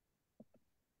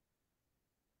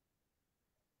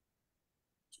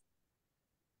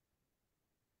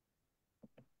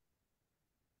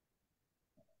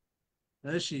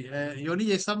 እሺ ዮኒ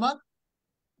የሰማል?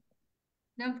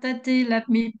 Dr. T, let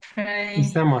me pray.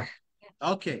 ይሰማል።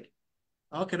 Okay.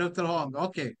 Okay, Dr. Hong.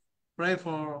 Okay. Pray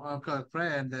for pray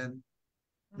and then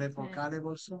pray for Okay. Kaleb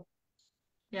also.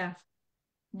 Yeah.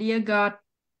 Dear God,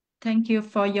 thank you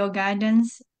for your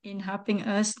guidance in helping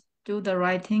us do the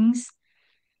right things.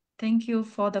 Thank you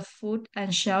for the food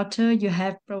and shelter you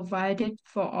have provided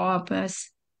for all of us.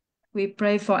 We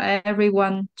pray for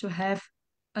everyone to have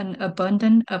an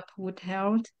abundance of good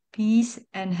health, peace,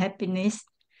 and happiness.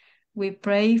 We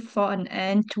pray for an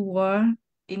end to war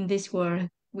in this world.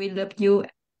 We love you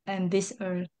and this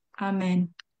earth. Amen.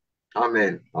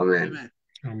 Amen. Amen. Amen.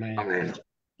 Amen. Amen.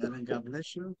 Amen. God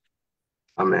bless you.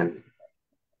 Amen.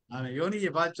 Amen. Yoni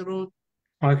Yabachuru,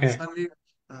 Okay. Sunday.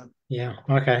 Yeah.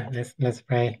 Okay. Let's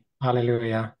pray.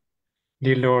 Hallelujah.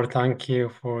 Dear Lord, thank you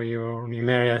for your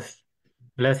numerous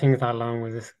blessings along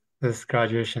with this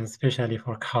graduation, especially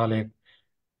for Kaleb.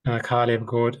 Kaleb,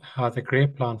 God has a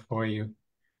great plan for you.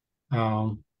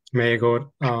 May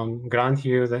God grant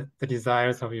you the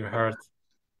desires of your heart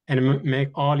and make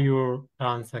all your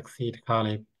plans succeed,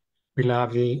 Kaleb. We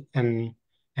love you, and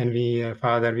we,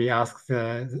 Father, we ask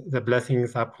the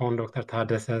blessings upon Dr.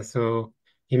 Tadessa so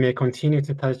he may continue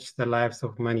to touch the lives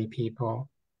of many people.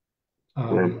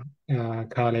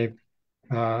 Kaleb,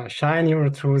 shine your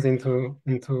truth into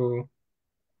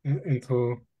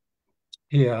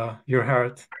your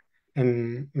heart,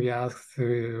 and we ask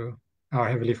to our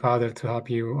Heavenly Father to help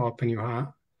you open your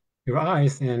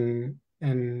eyes and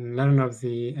learn of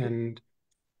the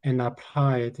and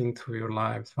apply it into your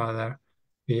lives, Father.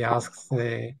 We ask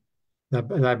the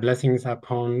blessings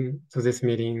upon to this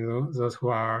meeting, those who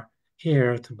are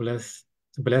here to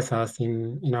bless us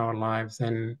in our lives,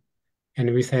 and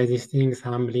we say these things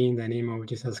humbly in the name of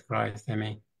Jesus Christ.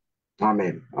 Amen.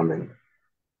 Amen. Amen.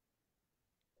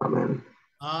 Amen.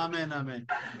 Amen. Amen.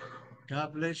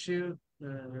 God bless you.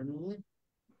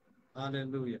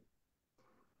 Hallelujah.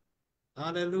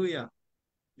 Hallelujah.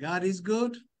 God is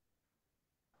good.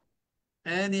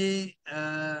 Anyone,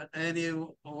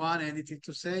 anything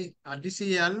to say?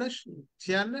 Adisi yallash?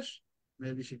 She yallash?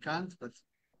 Maybe she can't, but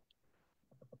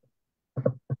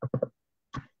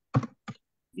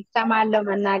ይሰማለሁ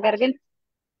መናገር ግን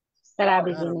ስራ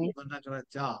ቢዚ yeah, ነኝ።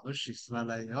 እሺ ስራ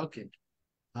ላይ ኦኬ።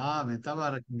 አሜን።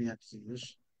 ተባረክ ሚያትሽ። እሺ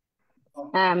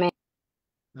አሜን።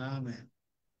 አሜን።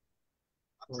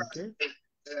 Okay.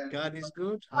 God is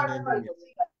good. Hallelujah.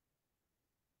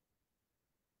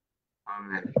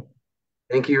 Amen.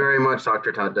 Thank you very much,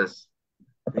 Dr. Taddes.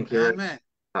 Thank you very Amen. much,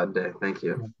 Tadde. Thank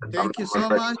you. Thank you so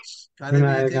much. Good Kaleb,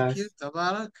 night, thank guys. you.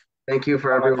 Tabarak. Thank you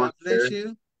for everyone God bless here. you.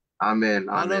 Amen.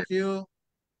 All Amen. of you.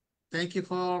 Thank you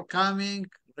for coming.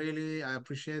 Really, I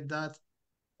appreciate that.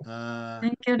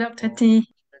 Thank you, Dr. For T.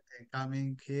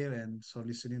 coming here and so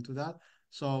listening to that.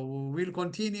 So we'll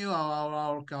continue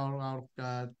our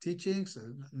teachings.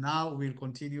 Now we'll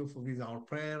continue with our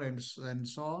prayer and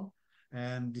so on,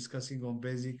 and discussing on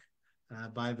basic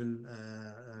Bible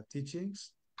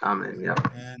teachings. Amen. Yeah.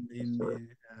 And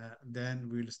then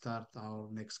we'll start our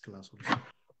next class also.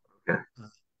 Okay.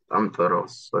 I'm thorough.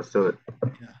 Let's do it.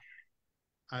 Yeah.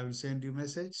 I will send you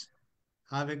message.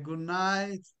 Have a good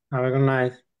night. Have a good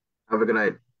night. Have a good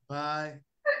night. Bye.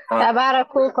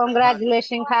 ተባረኩ።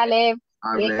 ኮንግራጁሌሽን ካሌብ፣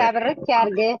 ጌታ Amen. ብርክ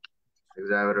ያርግህ።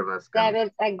 እግዚአብሔር ይመስገን። እግዚአብሔር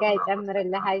ጸጋ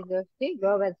ይጨምርልህ። አይዞህ። እሺ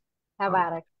ጎበዝ፣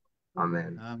 ተባረክ።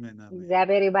 አሜን። አሜን። አሜን።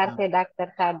 እግዚአብሔር ይባርክህ ዶክተር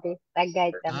ታዴ፣ ጸጋ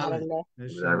አሜን። ይጨምርልህ። እሺ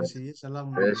እግዚአብሔር አዲስዬ ሰላም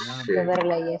ነው። እሺ። ክብር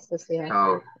ለኢየሱስ ይሁን።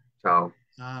 ቻው ቻው።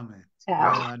 አሜን።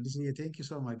 ቻው። አዲስዬ ቴንክ ዩ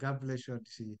ሶ ማች ጋድ ብሌስ ዩ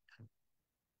አዲስዬ።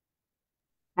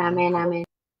 አሜን አሜን።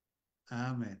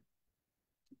 አሜን።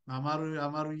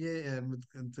 አማሩዬ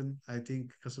እንትን አይ ቲንክ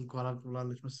ከስልኳ ራቅ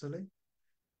ብላለች መሰለኝ።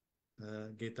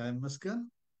 ጌታ ይመስገን።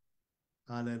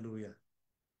 ሃሌሉያ።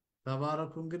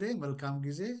 ተባረኩ። እንግዲህ መልካም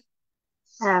ጊዜ።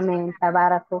 አሜን።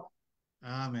 ተባረኩ።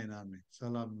 አሜን አሜን።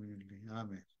 ሰላም ይሁንልኝ።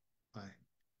 አሜን። ባይ